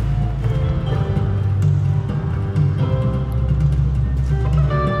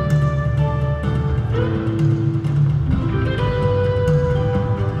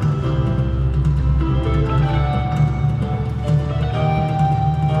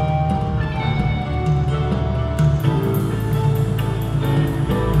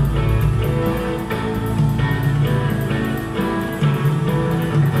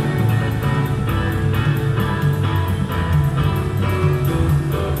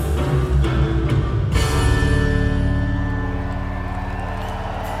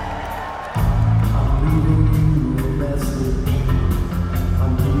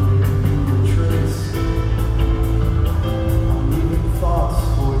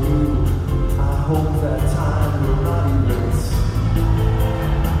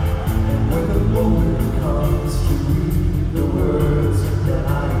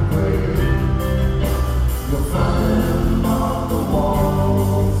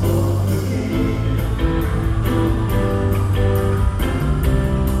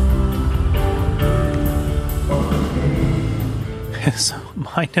 So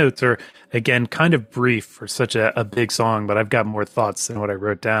my notes are, again, kind of brief for such a big song, but I've got more thoughts than what I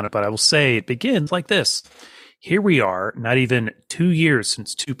wrote down. But I will say it begins like this. Here we are, not even 2 years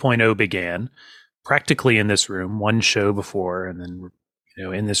since 2.0 began, practically in this room, one show before, and then,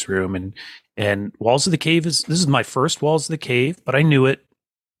 in this room. And Walls of the Cave this is my first Walls of the Cave, but I knew it.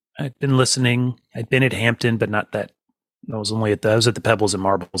 I'd been listening. I'd been at Hampton, but not that. I was at the Pebbles and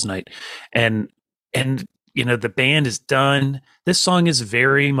Marbles night. And the band is done. This song is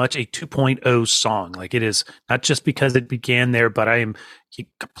very much a 2.0 song. Like, it is not just because it began there, but I am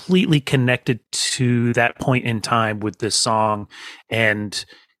completely connected to that point in time with this song. And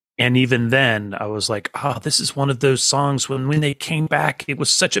even then I was like, this is one of those songs when they came back, it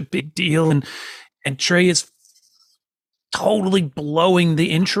was such a big deal. And Trey is totally blowing the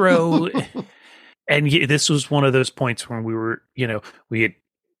intro. And this was one of those points when we were, we had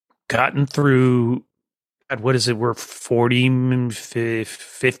gotten through, what is it? We're 50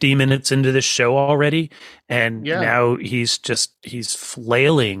 minutes into the show already. And now he's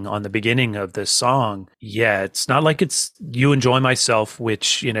flailing on the beginning of this song. Yeah. It's not like it's You Enjoy Myself,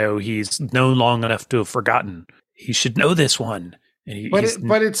 which, he's known long enough to have forgotten. He should know this one.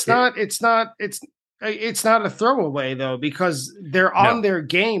 It's not a throwaway though, because they're on their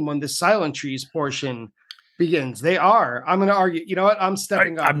game when the Silent Trees portion begins. They are. I'm going to argue. You know what? I'm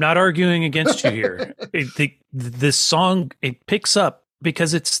stepping up. I'm not arguing against you here. This song, it picks up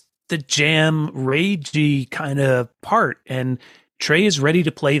because it's the jam, ragey kind of part, and Trey is ready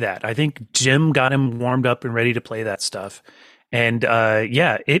to play that. I think Jim got him warmed up and ready to play that stuff. And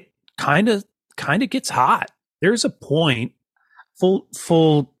it kind of gets hot. There's a point.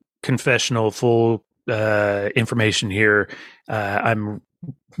 Full confessional, full information here. I'm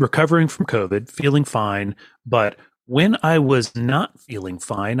recovering from COVID, feeling fine. But when I was not feeling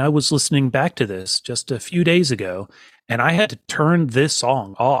fine, I was listening back to this just a few days ago, and I had to turn this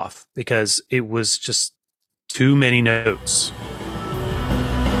song off because it was just too many notes.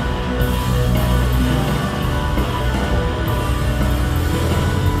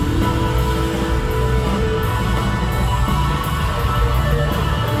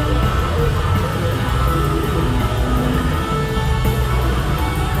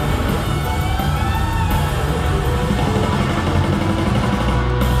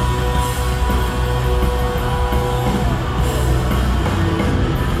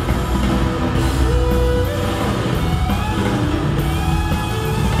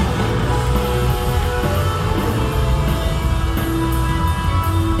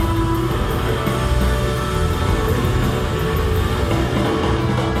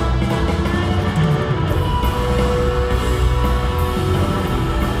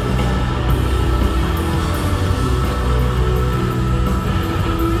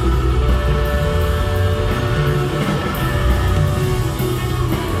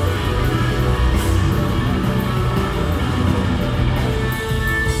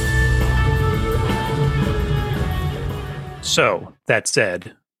 So that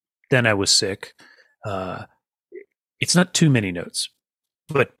said, then I was sick. It's not too many notes,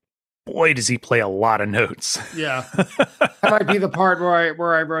 but boy, does he play a lot of notes. Yeah. That might be the part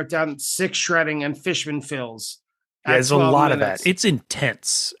where I wrote down 6 shredding and Fishman fills. Yeah, there's a lot of that. It's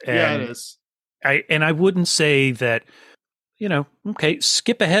intense. And yeah, it is. I wouldn't say that, okay,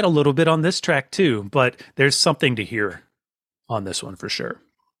 skip ahead a little bit on this track too, but there's something to hear on this one for sure.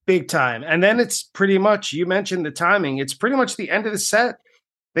 Big time. And then it's pretty much, you mentioned the timing, it's pretty much the end of the set.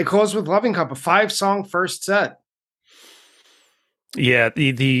 They close with Loving Cup, a 5-song first set. Yeah,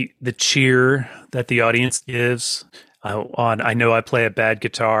 the cheer that the audience gives on I Know I Play a Bad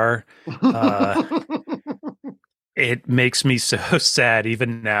Guitar, it makes me so sad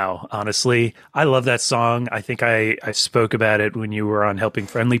even now, honestly. I love that song. I think I spoke about it when you were on Helping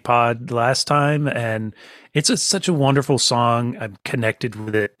Friendly Pod last time, and it's such a wonderful song. I'm connected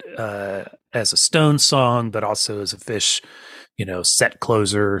with it as a Stones song, but also as a Phish, set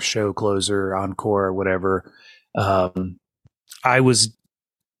closer, show closer, encore, whatever. I was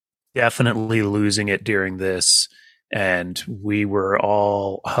definitely losing it during this, and we were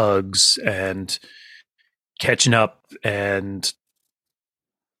all hugs and catching up and,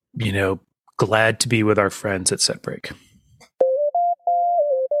 glad to be with our friends at Set Break.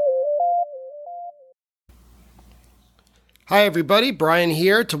 Hi, everybody. Brian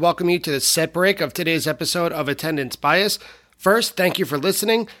here to welcome you to the set break of today's episode of Attendance Bias. First, thank you for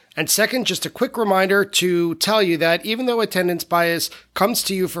listening. And second, just a quick reminder to tell you that even though Attendance Bias comes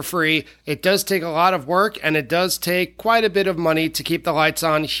to you for free, it does take a lot of work and it does take quite a bit of money to keep the lights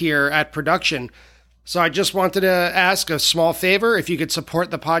on here at production. So I just wanted to ask a small favor if you could support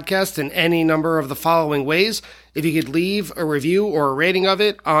the podcast in any number of the following ways. If you could leave a review or a rating of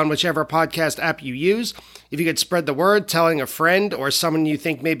it on whichever podcast app you use. If you could spread the word, telling a friend or someone you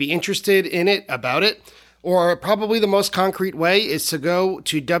think may be interested in it about it. Or probably the most concrete way is to go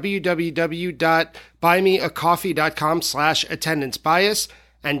to www.buymeacoffee.com/attendancebias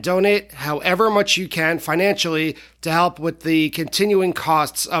and donate however much you can financially to help with the continuing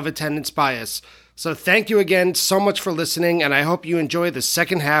costs of Attendance Bias. So thank you again so much for listening, and I hope you enjoy the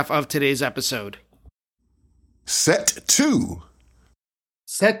second half of today's episode. Set 2.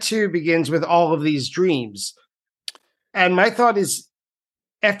 Set 2 begins with All of These Dreams. And my thought is,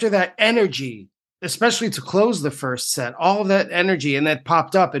 after that energy, especially to close the first set, all of that energy, and that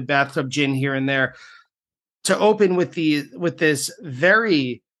popped up in Bathtub Gin here and there, to open with this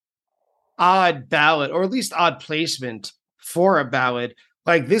very odd ballad, or at least odd placement for a ballad.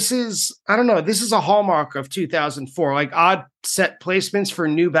 Like, this is, I don't know, this is a hallmark of 2004, like odd set placements for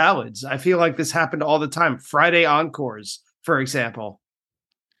new ballads. I feel like this happened all the time. Friday Encores, for example.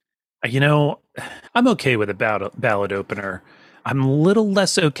 I'm okay with a ballad opener. I'm a little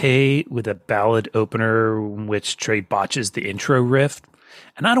less okay with a ballad opener in which Trey botches the intro riff.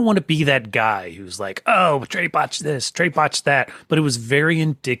 And I don't want to be that guy who's like, oh, Trey botched this, Trey botched that. But it was very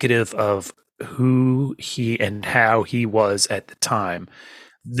indicative of who he and how he was at the time.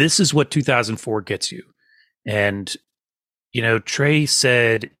 This is what 2004 gets you. And, Trey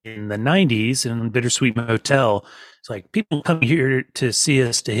said in the 90s in Bittersweet Motel, it's like, people come here to see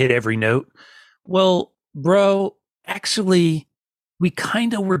us to hit every note. Well, bro, actually, we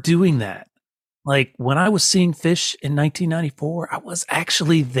kind of were doing that. Like, when I was seeing Phish in 1994, I was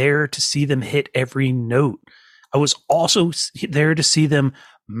actually there to see them hit every note. I was also there to see them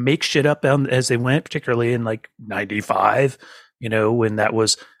make shit up as they went, particularly in like 95, when that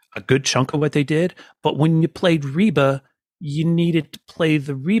was a good chunk of what they did. But when you played Reba, you needed to play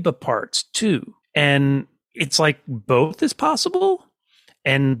the Reba parts too. And it's like both is possible.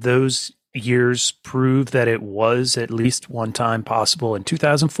 And those years prove that it was at least one time possible. In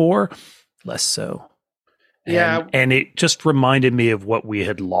 2004, less so. Yeah. And it just reminded me of what we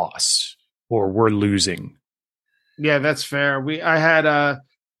had lost or were losing. Yeah, that's fair. I had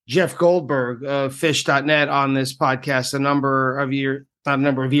Jeff Goldberg of Phish.net on this podcast a number of years. Not a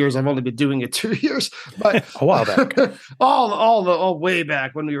number of years. I've only been doing it 2 years, but a while back. all way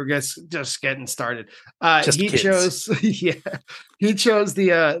back when we were just getting started. He chose the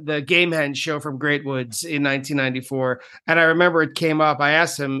Gamehen show from Great Woods in 1994, and I remember it came up. I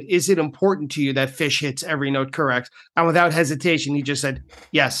asked him, "Is it important to you that Phish hits every note correct?" And without hesitation, he just said,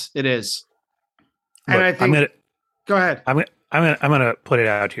 "Yes, it is." Look, and I think, go ahead. I'm gonna put it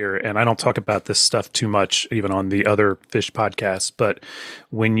out here, and I don't talk about this stuff too much, even on the other Phish podcasts. But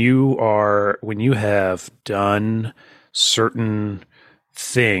when you have done certain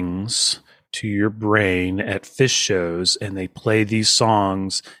things to your brain at Phish shows, and they play these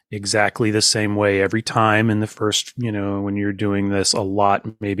songs exactly the same way every time in the first, when you're doing this a lot,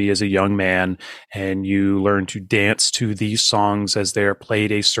 maybe as a young man, and you learn to dance to these songs as they're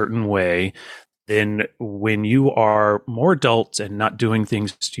played a certain way, then when you are more adult and not doing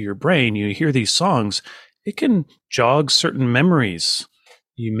things to your brain, you hear these songs, it can jog certain memories.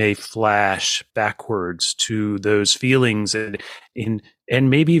 You may flash backwards to those feelings and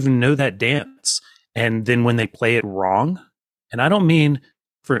maybe even know that dance. And then when they play it wrong, and I don't mean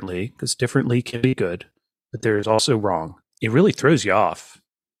differently, because differently can be good, but there's also wrong. It really throws you off.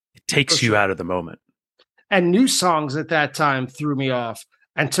 It takes you out of the moment. And new songs at that time threw me off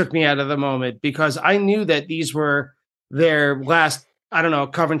and took me out of the moment because I knew that these were their last,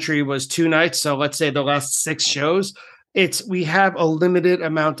 Coventry was 2 nights. So let's say the last 6 shows. We have a limited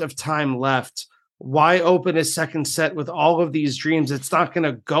amount of time left. Why open a second set with all of these dreams? It's not going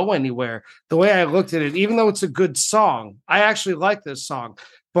to go anywhere. The way I looked at it, even though it's a good song, I actually like this song.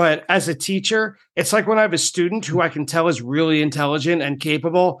 But as a teacher, it's like when I have a student who I can tell is really intelligent and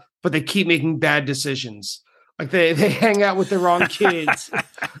capable, but they keep making bad decisions. Like they hang out with the wrong kids.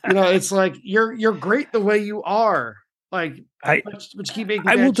 It's like you're great the way you are. Like but you keep making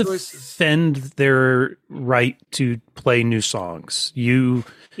bad I will choices. defend their right to play new songs.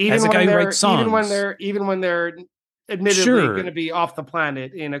 As a guy who writes songs, even when they're admittedly going to be off the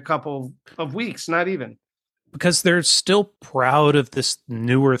planet in a couple of weeks, not even. Because they're still proud of this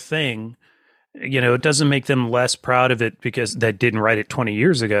newer thing. It doesn't make them less proud of it because they didn't write it 20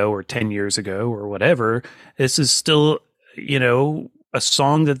 years ago or 10 years ago or whatever. This is still, a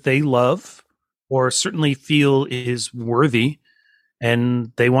song that they love or certainly feel is worthy,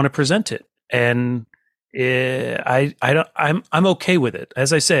 and they want to present it. And I'm okay with it.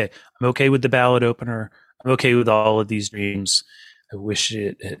 As I say, I'm okay with the ballad opener. I'm okay with all of these dreams. I wish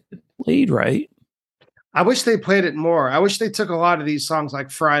it had played right. I wish they played it more. I wish they took a lot of these songs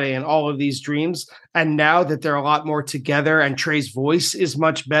like Friday and all of these dreams. And now that they're a lot more together and Trey's voice is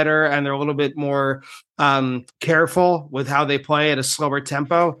much better and they're a little bit more careful with how they play at a slower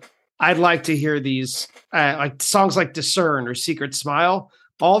tempo, I'd like to hear these like songs like Discern or Secret Smile,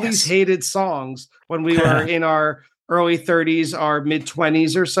 all these hated songs when we were in our early 30s, our mid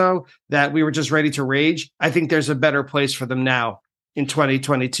 20s or so, that we were just ready to rage. I think there's a better place for them now in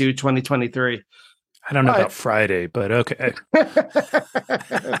 2022, 2023. I don't know about Friday, but okay.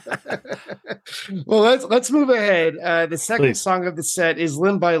 Well, let's move ahead. The second song of the set is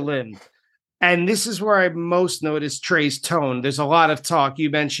Limb by Limb. And this is where I most noticed Trey's tone. There's a lot of talk.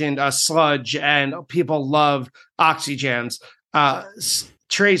 You mentioned Sludge, and people love Oxygens.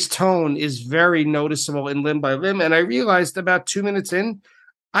 Trey's tone is very noticeable in Limb by Limb. And I realized about 2 minutes in,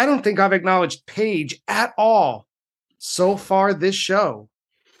 I don't think I've acknowledged Page at all so far this show.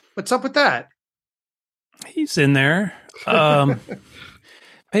 What's up with that? He's in there.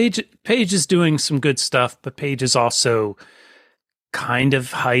 Page is doing some good stuff, but Page is also kind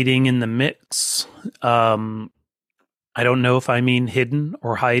of hiding in the mix. I don't know if I mean hidden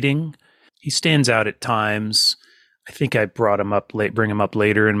or hiding. He stands out at times. I think I bring him up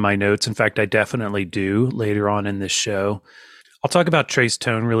later in my notes. In fact, I definitely do later on in this show. I'll talk about Trey's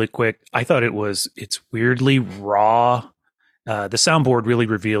tone really quick. I thought it's weirdly raw. The soundboard really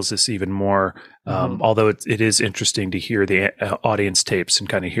reveals this even more, although it is interesting to hear the audience tapes and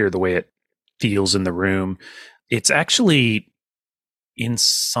kind of hear the way it feels in the room. It's actually, in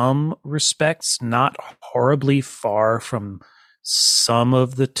some respects, not horribly far from some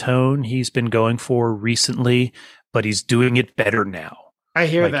of the tone he's been going for recently, but he's doing it better now. I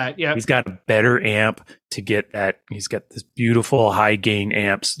hear that. Yeah. He's got a better amp to get that. He's got this beautiful high gain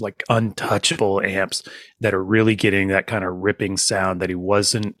amps, like untouchable amps that are really getting that kind of ripping sound that he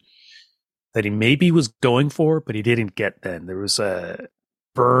maybe was going for, but he didn't get then. There was a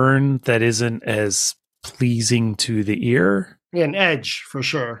burn that isn't as pleasing to the ear. Yeah, an edge for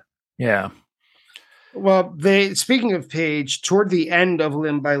sure. Yeah. Well, speaking of Page, toward the end of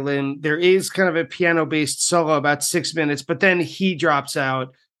Limb by Limb, there is kind of a piano-based solo about 6 minutes, but then he drops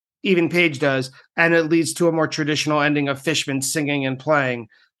out, even Page does, and it leads to a more traditional ending of Fishman singing and playing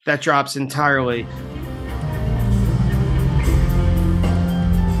that drops entirely.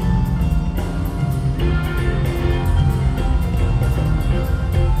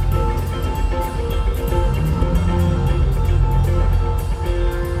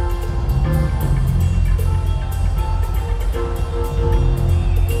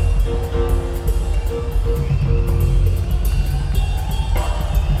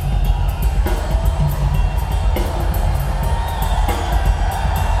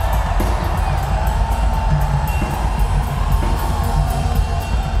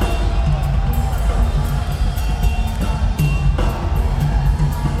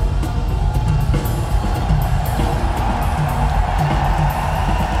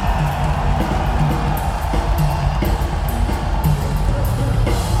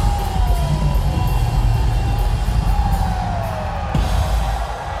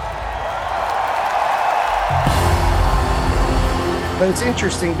 But it's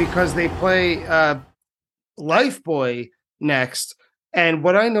interesting because they play Lifeboy next. And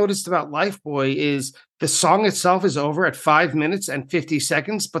what I noticed about Lifeboy is the song itself is over at 5 minutes and 50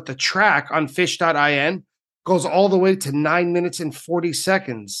 seconds, but the track on fish.in goes all the way to 9 minutes and 40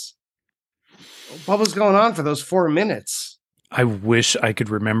 seconds. What was going on for those 4 minutes? I wish I could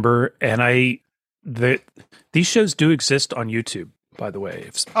remember. And these shows do exist on YouTube, by the way.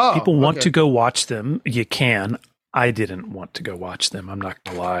 If people want to go watch them, you can. I didn't want to go watch them. I'm not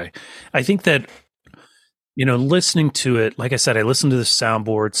going to lie. I think that, listening to it, like I said, I listened to the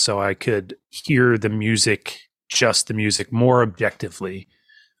soundboard so I could hear the music, just the music, more objectively.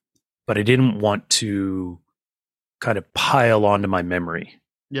 But I didn't want to kind of pile onto my memory.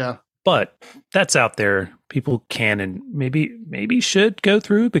 Yeah. But that's out there. People can and maybe should go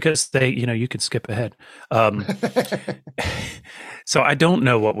through because they, you could skip ahead. So I don't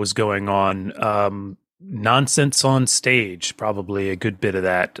know what was going on. Nonsense on Stage, probably a good bit of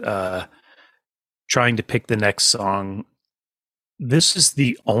that. Trying to pick the next song. This is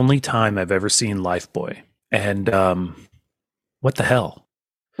the only time I've ever seen Lifeboy. And what the hell?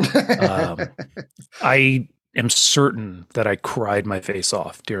 I am certain that I cried my face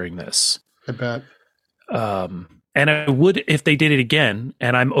off during this. I bet. And I would if they did it again,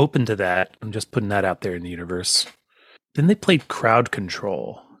 and I'm open to that. I'm just putting that out there in the universe. Then they played Crowd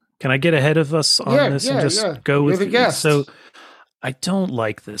Control. Can I get ahead of us on this and just go with it? So I don't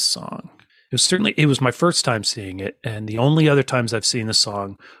like this song. It was my first time seeing it, and the only other times I've seen the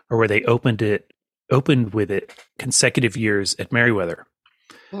song are where they opened with it consecutive years at Merriweather,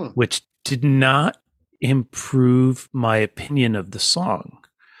 which did not improve my opinion of the song.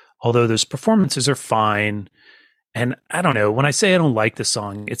 Although those performances are fine. And I don't know, when I say I don't like the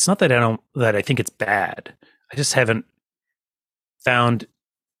song, it's not that I think it's bad. I just haven't found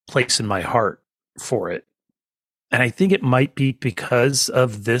place in my heart for it. And I think it might be because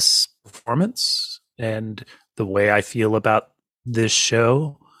of this performance and the way I feel about this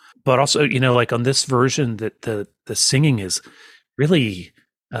show. But also, like on this version, that the singing is really,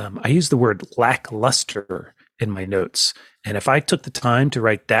 I use the word lackluster in my notes. And if I took the time to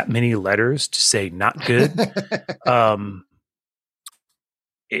write that many letters to say not good,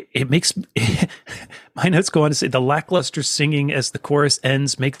 it makes my notes go on to say the lackluster singing as the chorus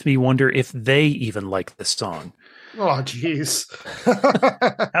ends makes me wonder if they even like this song. Oh, geez.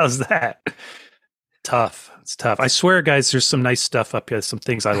 How's that? Tough. It's tough. I swear, guys, there's some nice stuff up here. Some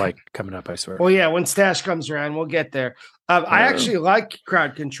things I like coming up, I swear. Well, yeah, when Stash comes around, we'll get there. I actually like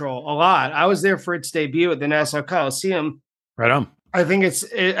Crowd Control a lot. I was there for its debut at the Nassau Coliseum. Right on. I think it's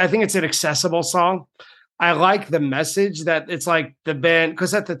an accessible song. I like the message that it's like the band,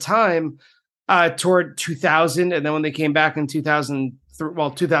 because at the time, toward 2000, and then when they came back in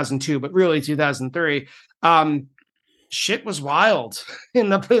 2002, but really 2003, shit was wild in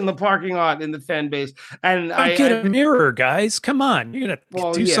the parking lot, in the fan base. And get a mirror, guys. Come on, you're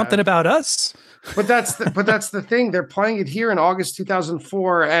gonna do something about us. But that's the thing. They're playing it here in August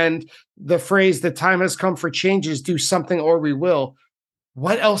 2004, and the phrase "the time has come for changes. Do something, or we will."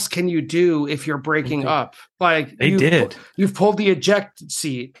 What else can you do if you're breaking up? Like you've pulled the eject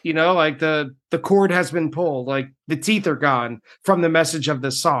seat. Like the cord has been pulled. Like the teeth are gone from the message of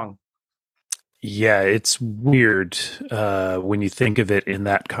this song. Yeah, it's weird when you think of it in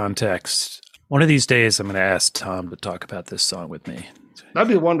that context. One of these days, I'm going to ask Tom to talk about this song with me. That'd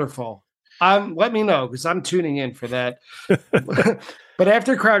be wonderful. Let me know, because I'm tuning in for that. But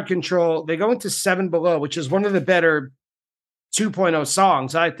after Crowd Control, they go into Seven Below, which is one of the better 2.0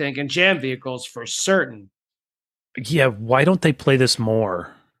 songs, I think, and Jam Vehicles for certain. Yeah, why don't they play this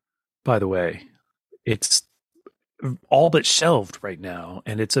more, by the way? It's all but shelved right now,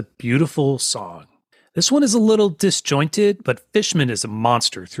 and it's a beautiful song. This one is a little disjointed, but Fishman is a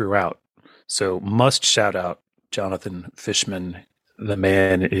monster throughout. So must shout out Jonathan Fishman. The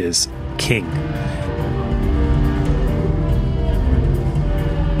man is king.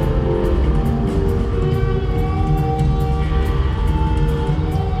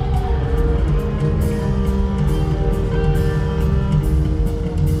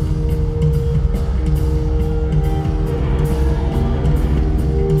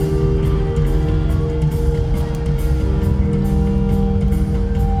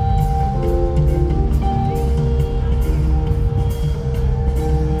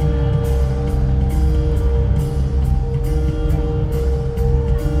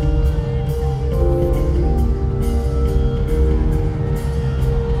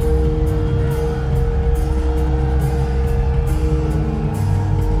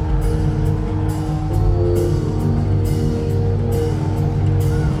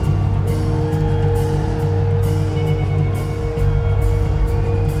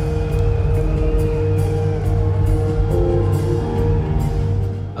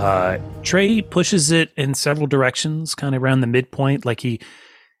 Trey pushes it in several directions, kind of around the midpoint.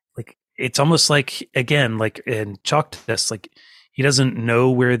 It's almost like, again, like in Chalk Test, like he doesn't know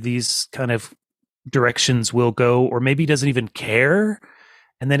where these kind of directions will go, or maybe he doesn't even care.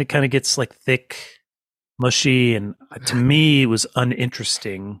 And then it kind of gets like thick, mushy, and to me, it was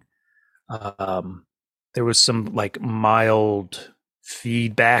uninteresting. There was some like mild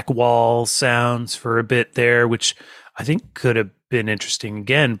feedback wall sounds for a bit there, which I think could have been interesting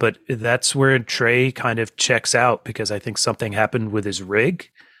again, but that's where Trey kind of checks out because I think something happened with his rig.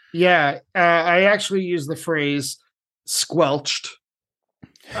 Yeah, I actually use the phrase squelched,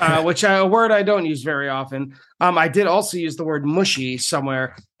 which a word I don't use very often. I did also use the word mushy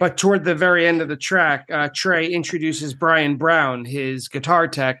somewhere, but toward the very end of the track, Trey introduces Brian Brown, his guitar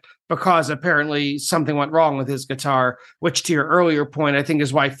tech, because apparently something went wrong with his guitar, which to your earlier point, I think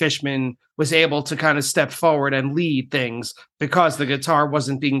is why Fishman was able to kind of step forward and lead things because the guitar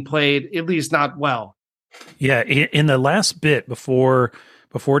wasn't being played, at least not well. Yeah, in the last bit before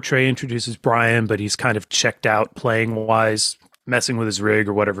Trey introduces Brian, but he's kind of checked out playing wise, messing with his rig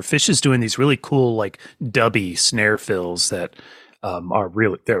or whatever. Fish is doing these really cool, like dubby snare fills that are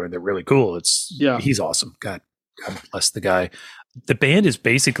really they're really cool. He's awesome. God bless the guy. The band is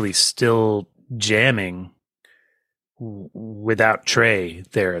basically still jamming without Trey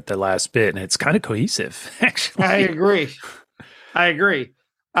there at the last bit, and it's kind of cohesive. Actually, I agree.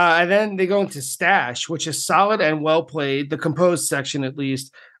 And then they go into Stash, which is solid and well played, the composed section at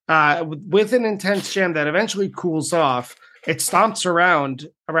least, with an intense jam that eventually cools off. It stomps around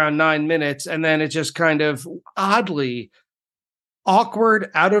 9 minutes, and then it just kind of oddly awkward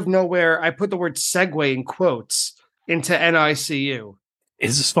out of nowhere. I put the word segue in quotes into NICU.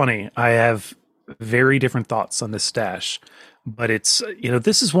 This is funny. I have very different thoughts on this Stash. But it's,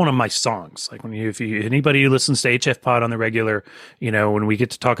 this is one of my songs. Like if anybody who listens to HF Pod on the regular, when we get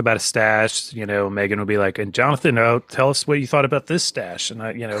to talk about a Stash, Megan will be like, and Jonathan, tell us what you thought about this Stash. And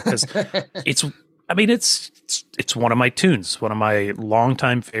because it's one of my tunes, one of my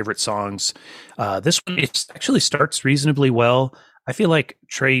longtime favorite songs. This one, it actually starts reasonably well. I feel like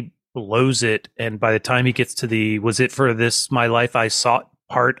Trey blows it. And by the time he gets to was it for this, my life I sought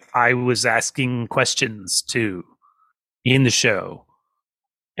part, I was asking questions too. In the show,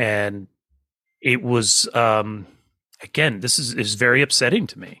 and it was again, this is very upsetting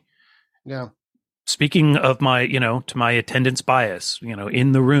to me. Yeah, speaking of my to my attendance bias,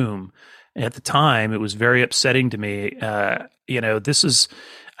 in the room at the time, it was very upsetting to me. This is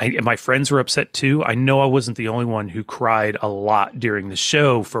my friends were upset too. I know I wasn't the only one who cried a lot during the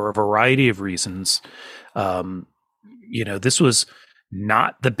show for a variety of reasons. This was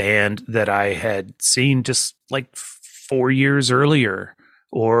not the band that I had seen just like 4 years earlier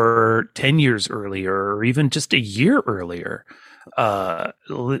or 10 years earlier or even just a year earlier. So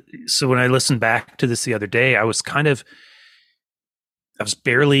when I listened back to this the other day, I was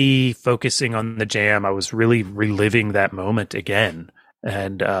barely focusing on the jam. I was really reliving that moment again.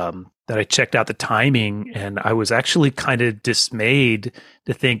 And that I checked out the timing, and I was actually kind of dismayed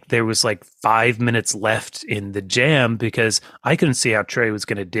to think there was like 5 minutes left in the jam because I couldn't see how Trey was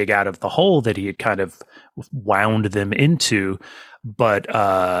going to dig out of the hole that he had kind of wound them into. But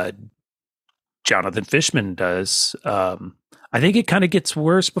Jonathan Fishman does. I think it kind of gets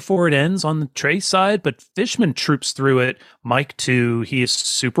worse before it ends on the Trey side, but Fishman troops through it. Mike, too, he is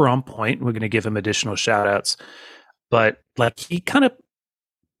super on point. We're going to give him additional shout outs. But like he kind of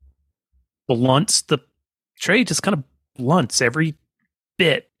blunts Trey just kind of blunts every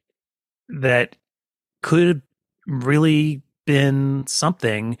bit that could have really been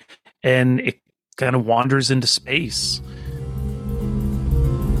something, and it kind of wanders into space.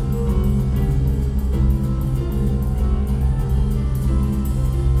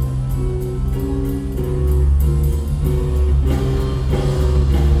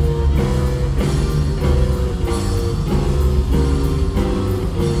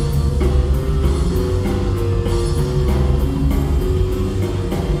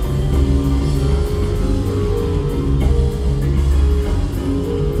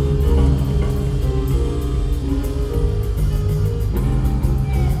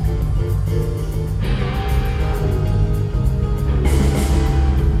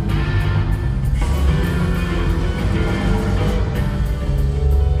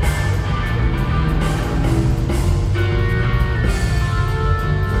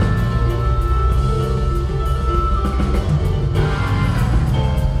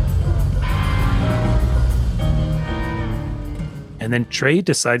 And then Trey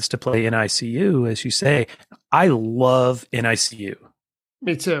decides to play NICU, as you say. I love NICU.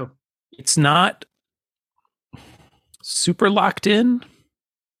 Me too. It's not super locked in,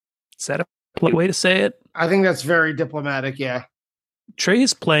 Is that a polite way to say it? I think that's very diplomatic. Yeah. Trey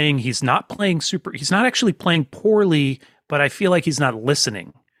is playing. He's not actually playing poorly, but I feel like he's not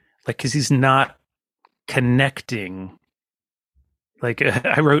listening. Like, because he's not connecting. Like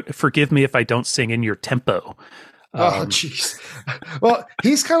I wrote, forgive me if I don't sing in your tempo. Oh, jeez. Well,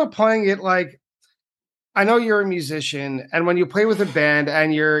 he's kind of playing it like, I know you're a musician, and when you play with a band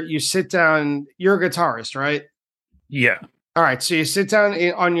and you sit down, you're a guitarist, right? Yeah. All right. So you sit down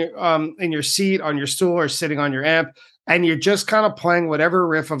in your seat, on your stool, or sitting on your amp, and you're just kind of playing whatever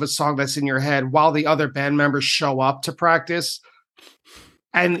riff of a song that's in your head while the other band members show up to practice.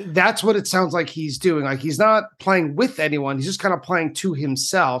 And that's what it sounds like he's doing. Like, he's not playing with anyone. He's just kind of playing to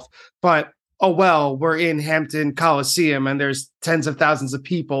himself. But, oh, well, we're in Hampton Coliseum and there's tens of thousands of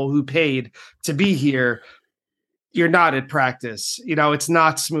people who paid to be here. You're not at practice. You know, it's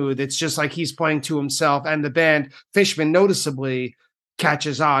not smooth. It's just like he's playing to himself. And the band, Fishman, noticeably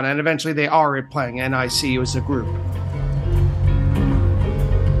catches on. And eventually they are playing NICU as a group.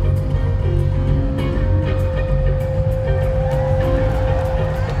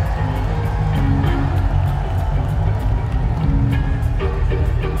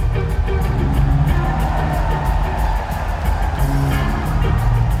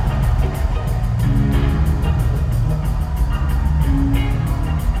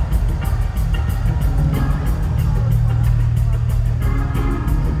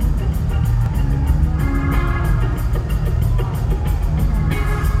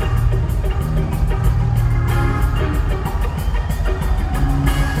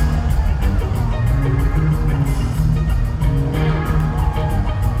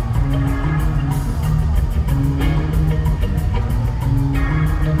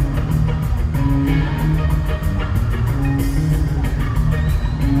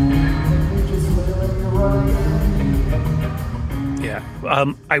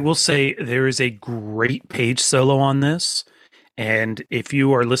 I will say there is a great Page solo on this. And if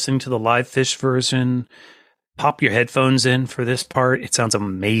you are listening to the live Phish version, pop your headphones in for this part. It sounds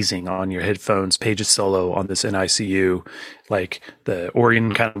amazing on your headphones. Page's solo on this NICU, like the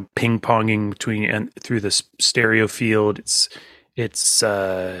organ kind of ping-ponging between and through the stereo field. It's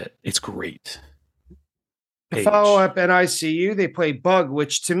great. The follow-up NICU, they play Bug,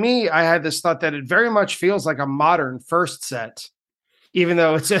 which to me, I had this thought that it very much feels like a modern first set. Even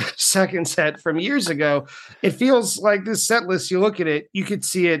though it's a second set from years ago, it feels like this set list, you look at it, you could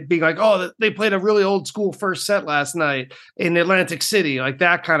see it being like, oh, they played a really old school first set last night in Atlantic City, like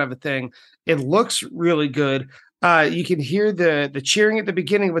that kind of a thing. It looks really good. You can hear the cheering at the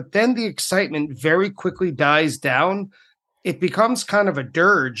beginning, but then the excitement very quickly dies down. It becomes kind of a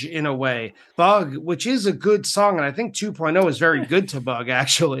dirge in a way. Bug, which is a good song, and I think 2.0 is very good to Bug,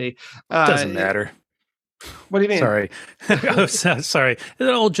 actually. Doesn't matter. What do you mean? Sorry. Oh, sorry. It's an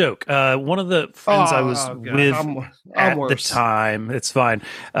old joke. One of the friends I was with at the time, it's fine,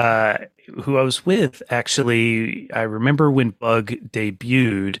 who I was with, actually, I remember when Bug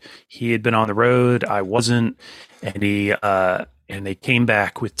debuted, he had been on the road, I wasn't, and they came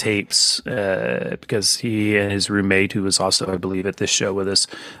back with tapes because he and his roommate, who was also, I believe, at this show with us,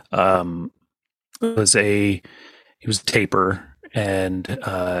 was a taper, and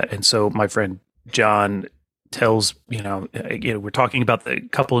so my friend John tells, we're talking about the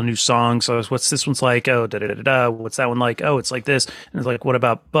couple of new songs. So what's this one's like? Oh, da da da da. What's that one like? Oh, it's like this. And it's like, what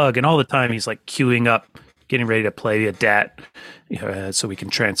about Bug? And all the time he's like queuing up, getting ready to play a DAT, so we can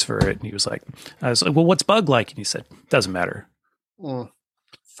transfer it. And he was like, I was like, well, what's Bug like? And he said, doesn't matter.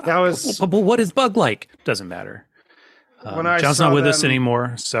 That was. But what is Bug like? Doesn't matter. John's not with us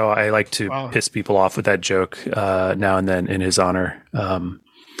anymore, so I like to piss people off with that joke now and then in his honor.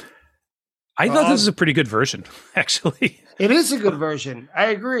 I thought this was a pretty good version, actually. It is a good version. I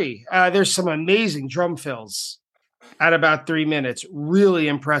agree. There's some amazing drum fills at about 3 minutes. Really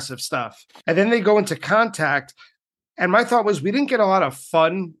impressive stuff. And then they go into Contact. And my thought was we didn't get a lot of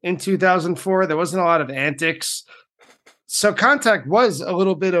fun in 2004. There wasn't a lot of antics. So Contact was a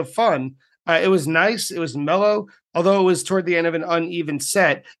little bit of fun. It was nice. It was mellow, although it was toward the end of an uneven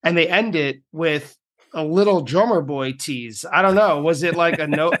set. And they end it with a little drummer boy tease. I don't know. Was it like a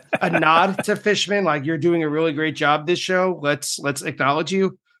nod to Fishman? Like, you're doing a really great job this show. Let's acknowledge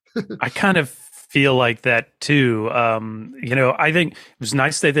you. I kind of feel like that too. I think it was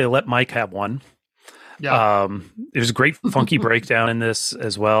nice that they let Mike have one. Yeah. It was a great funky breakdown in this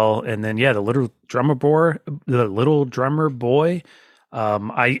as well. And then, the little drummer boy.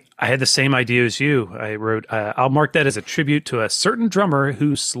 I had the same idea as you. I wrote, I'll mark that as a tribute to a certain drummer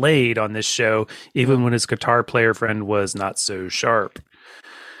who slayed on this show, even when his guitar player friend was not so sharp.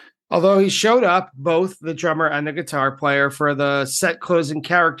 Although he showed up, both the drummer and the guitar player, for the set closing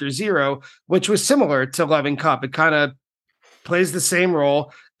character Zero, which was similar to Loving Cup. It kind of plays the same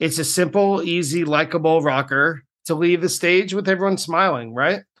role. It's a simple, easy, likable rocker to leave the stage with everyone smiling,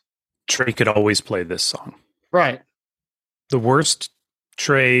 right? Trey could always play this song. Right. The worst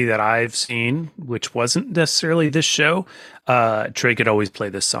Trey that I've seen, which wasn't necessarily this show, Trey could always play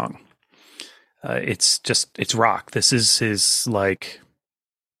this song. It's rock. This is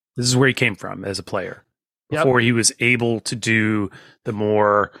where he came from as a player. Before he was able to do the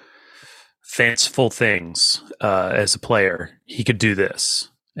more fanciful things as a player, he could do this,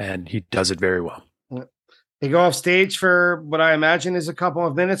 and he does it very well. They go off stage for what I imagine is a couple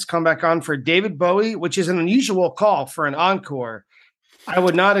of minutes, come back on for David Bowie, which is an unusual call for an encore. I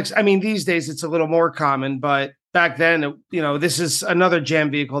would not, I mean, these days it's a little more common, but back then, this is another jam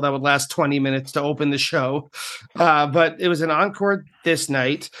vehicle that would last 20 minutes to open the show. But it was an encore this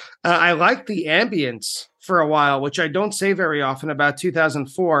night. I liked the ambience for a while, which I don't say very often, about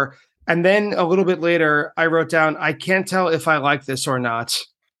 2004. And then a little bit later, I wrote down, I can't tell if I like this or not.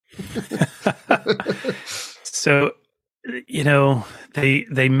 So,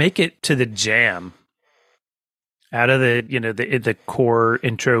 they make it to the jam out of the core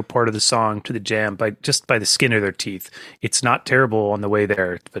intro part of the song to the jam by the skin of their teeth. It's not terrible on the way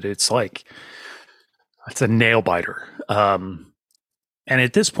there, but it's a nail biter. And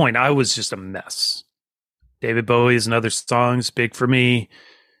at this point, I was just a mess. David Bowie's and other songs, big for me.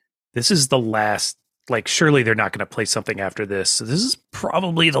 This is the last. Surely they're not going to play something after this. So this is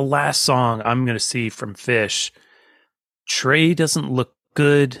probably the last song I'm going to see from Phish. Trey doesn't look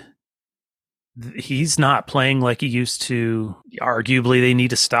good. He's not playing like he used to. Arguably, they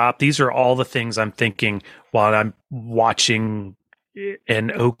need to stop. These are all the things I'm thinking while I'm watching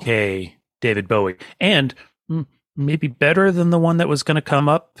an okay David Bowie. And maybe better than the one that was going to come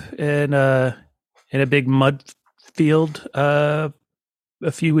up in a big mud field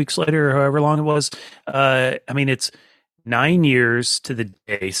a few weeks later, or however long it was. It's 9 years to the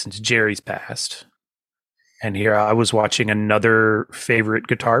day since Jerry's passed. And here I was watching another favorite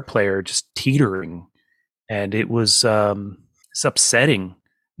guitar player just teetering. And it was it's upsetting.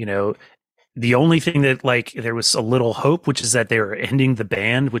 The only thing that there was a little hope, which is that they were ending the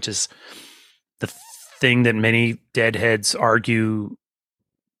band, which is the thing that many deadheads argue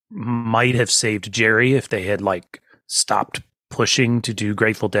might have saved Jerry if they had stopped pushing to do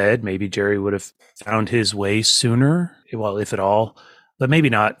Grateful Dead. Maybe Jerry would have found his way sooner, well, if at all, but maybe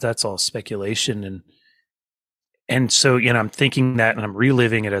not. That's all speculation. And so, I'm thinking that, and I'm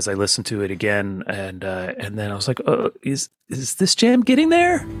reliving it as I listen to it again. And then I was like, oh, is this jam getting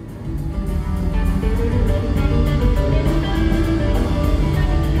there?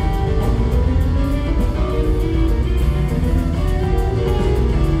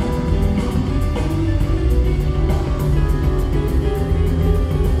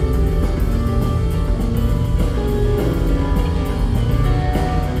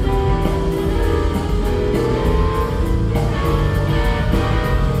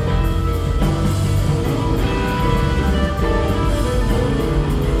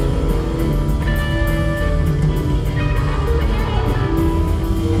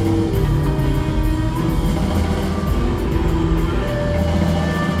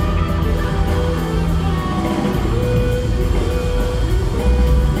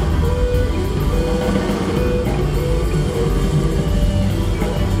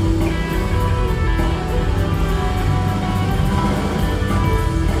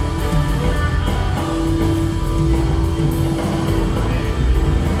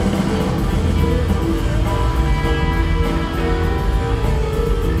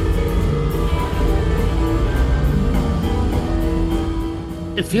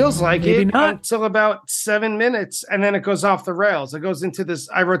 Feels like maybe it not until about 7 minutes, and then it goes off the rails. It goes into this.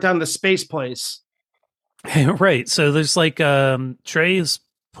 I wrote down the space place. Right. So there's Trey is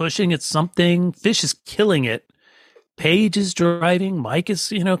pushing at something. Phish is killing it. Page is driving. Mike is,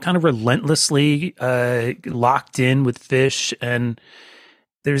 kind of relentlessly locked in with Phish. And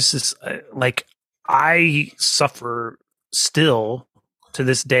there's this, I suffer still to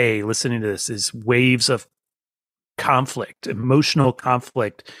this day listening to this, is waves of conflict, emotional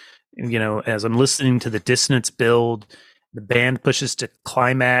conflict. As I'm listening to the dissonance build, the band pushes to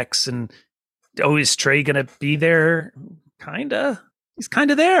climax, and is Trey gonna be there? Kinda. He's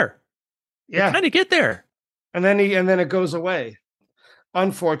kind of there. Yeah, kind of get there, and then it goes away.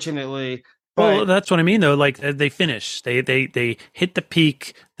 Unfortunately, well, that's what I mean though. They finish. They hit the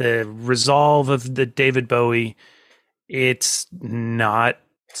peak. The resolve of the David Bowie. It's not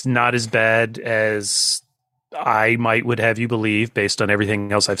as bad as I would have you believe based on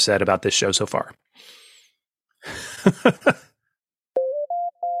everything else I've said about this show so far.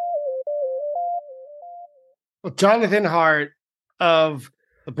 Well, Jonathan Hart of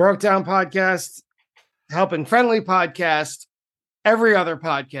the Broke Down Podcast, Helping Friendly Podcast, every other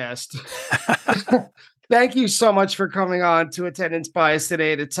podcast. Thank you so much for coming on to Attendance Bias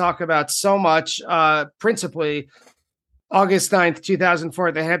today to talk about so much, principally August 9th, 2004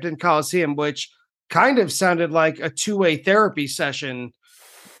 at the Hampton Coliseum, which kind of sounded like a two-way therapy session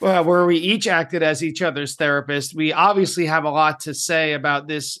where we each acted as each other's therapist. We obviously have a lot to say about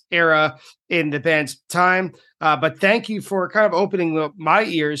this era in the band's time, but thank you for kind of opening my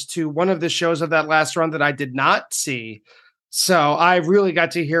ears to one of the shows of that last run that I did not see. So I really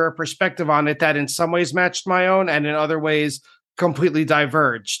got to hear a perspective on it that in some ways matched my own and in other ways completely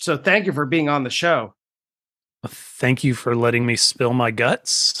diverged. So thank you for being on the show. Thank you for letting me spill my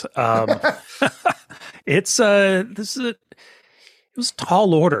guts. It was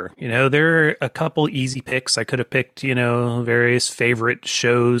tall order. There are a couple easy picks. I could have picked, various favorite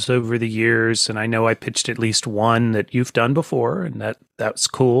shows over the years. And I know I pitched at least one that you've done before, and that's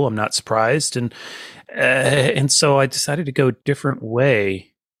cool. I'm not surprised. And so I decided to go a different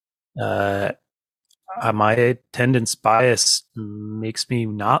way. My attendance bias makes me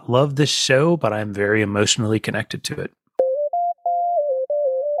not love this show, but I'm very emotionally connected to it.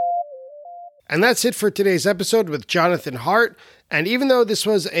 And that's it for today's episode with Jonathan Hart. And even though this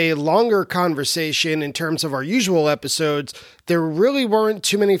was a longer conversation in terms of our usual episodes, there really weren't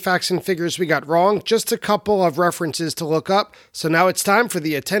too many facts and figures we got wrong, just a couple of references to look up. So now it's time for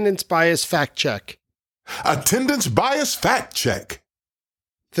the Attendance Bias Fact Check. Attendance Bias Fact Check.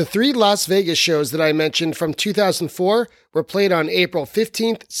 The 3 Las Vegas shows that I mentioned from 2004 were played on April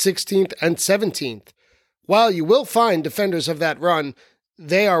 15th, 16th, and 17th. While you will find defenders of that run,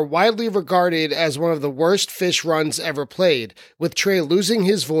 they are widely regarded as one of the worst Phish runs ever played, with Trey losing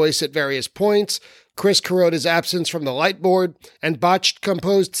his voice at various points, Chris Kuroda's absence from the light board, and botched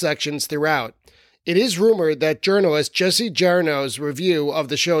composed sections throughout. It is rumored that journalist Jesse Jarno's review of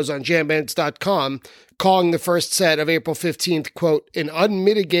the shows on JamBands.com, calling the first set of April 15th, quote, an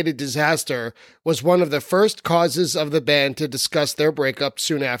unmitigated disaster, was one of the first causes of the band to discuss their breakup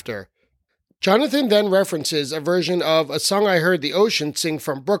soon after. Jonathan then references a version of A Song I Heard the Ocean Sing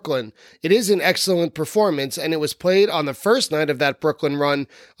from Brooklyn. It is an excellent performance, and it was played on the first night of that Brooklyn run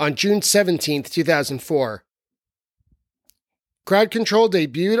on June 17th, 2004. Crowd Control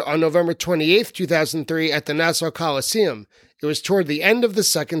debuted on November 28th, 2003 at the Nassau Coliseum. It was toward the end of the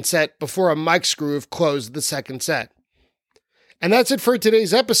second set before a Mike's Groove closed the second set. And that's it for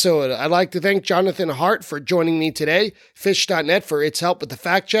today's episode. I'd like to thank Jonathan Hart for joining me today, Phish.net for its help with the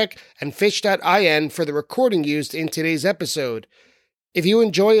fact check, and Phish.in for the recording used in today's episode. If you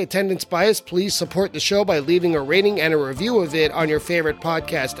enjoy Attendance Bias, please support the show by leaving a rating and a review of it on your favorite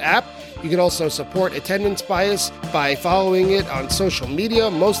podcast app. You can also support Attendance Bias by following it on social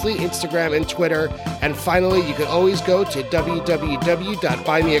media, mostly Instagram and Twitter. And finally, you can always go to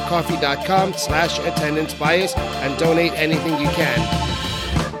www.buymeacoffee.com/attendancebias and donate anything you can.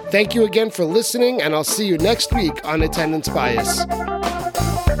 Thank you again for listening, and I'll see you next week on Attendance Bias.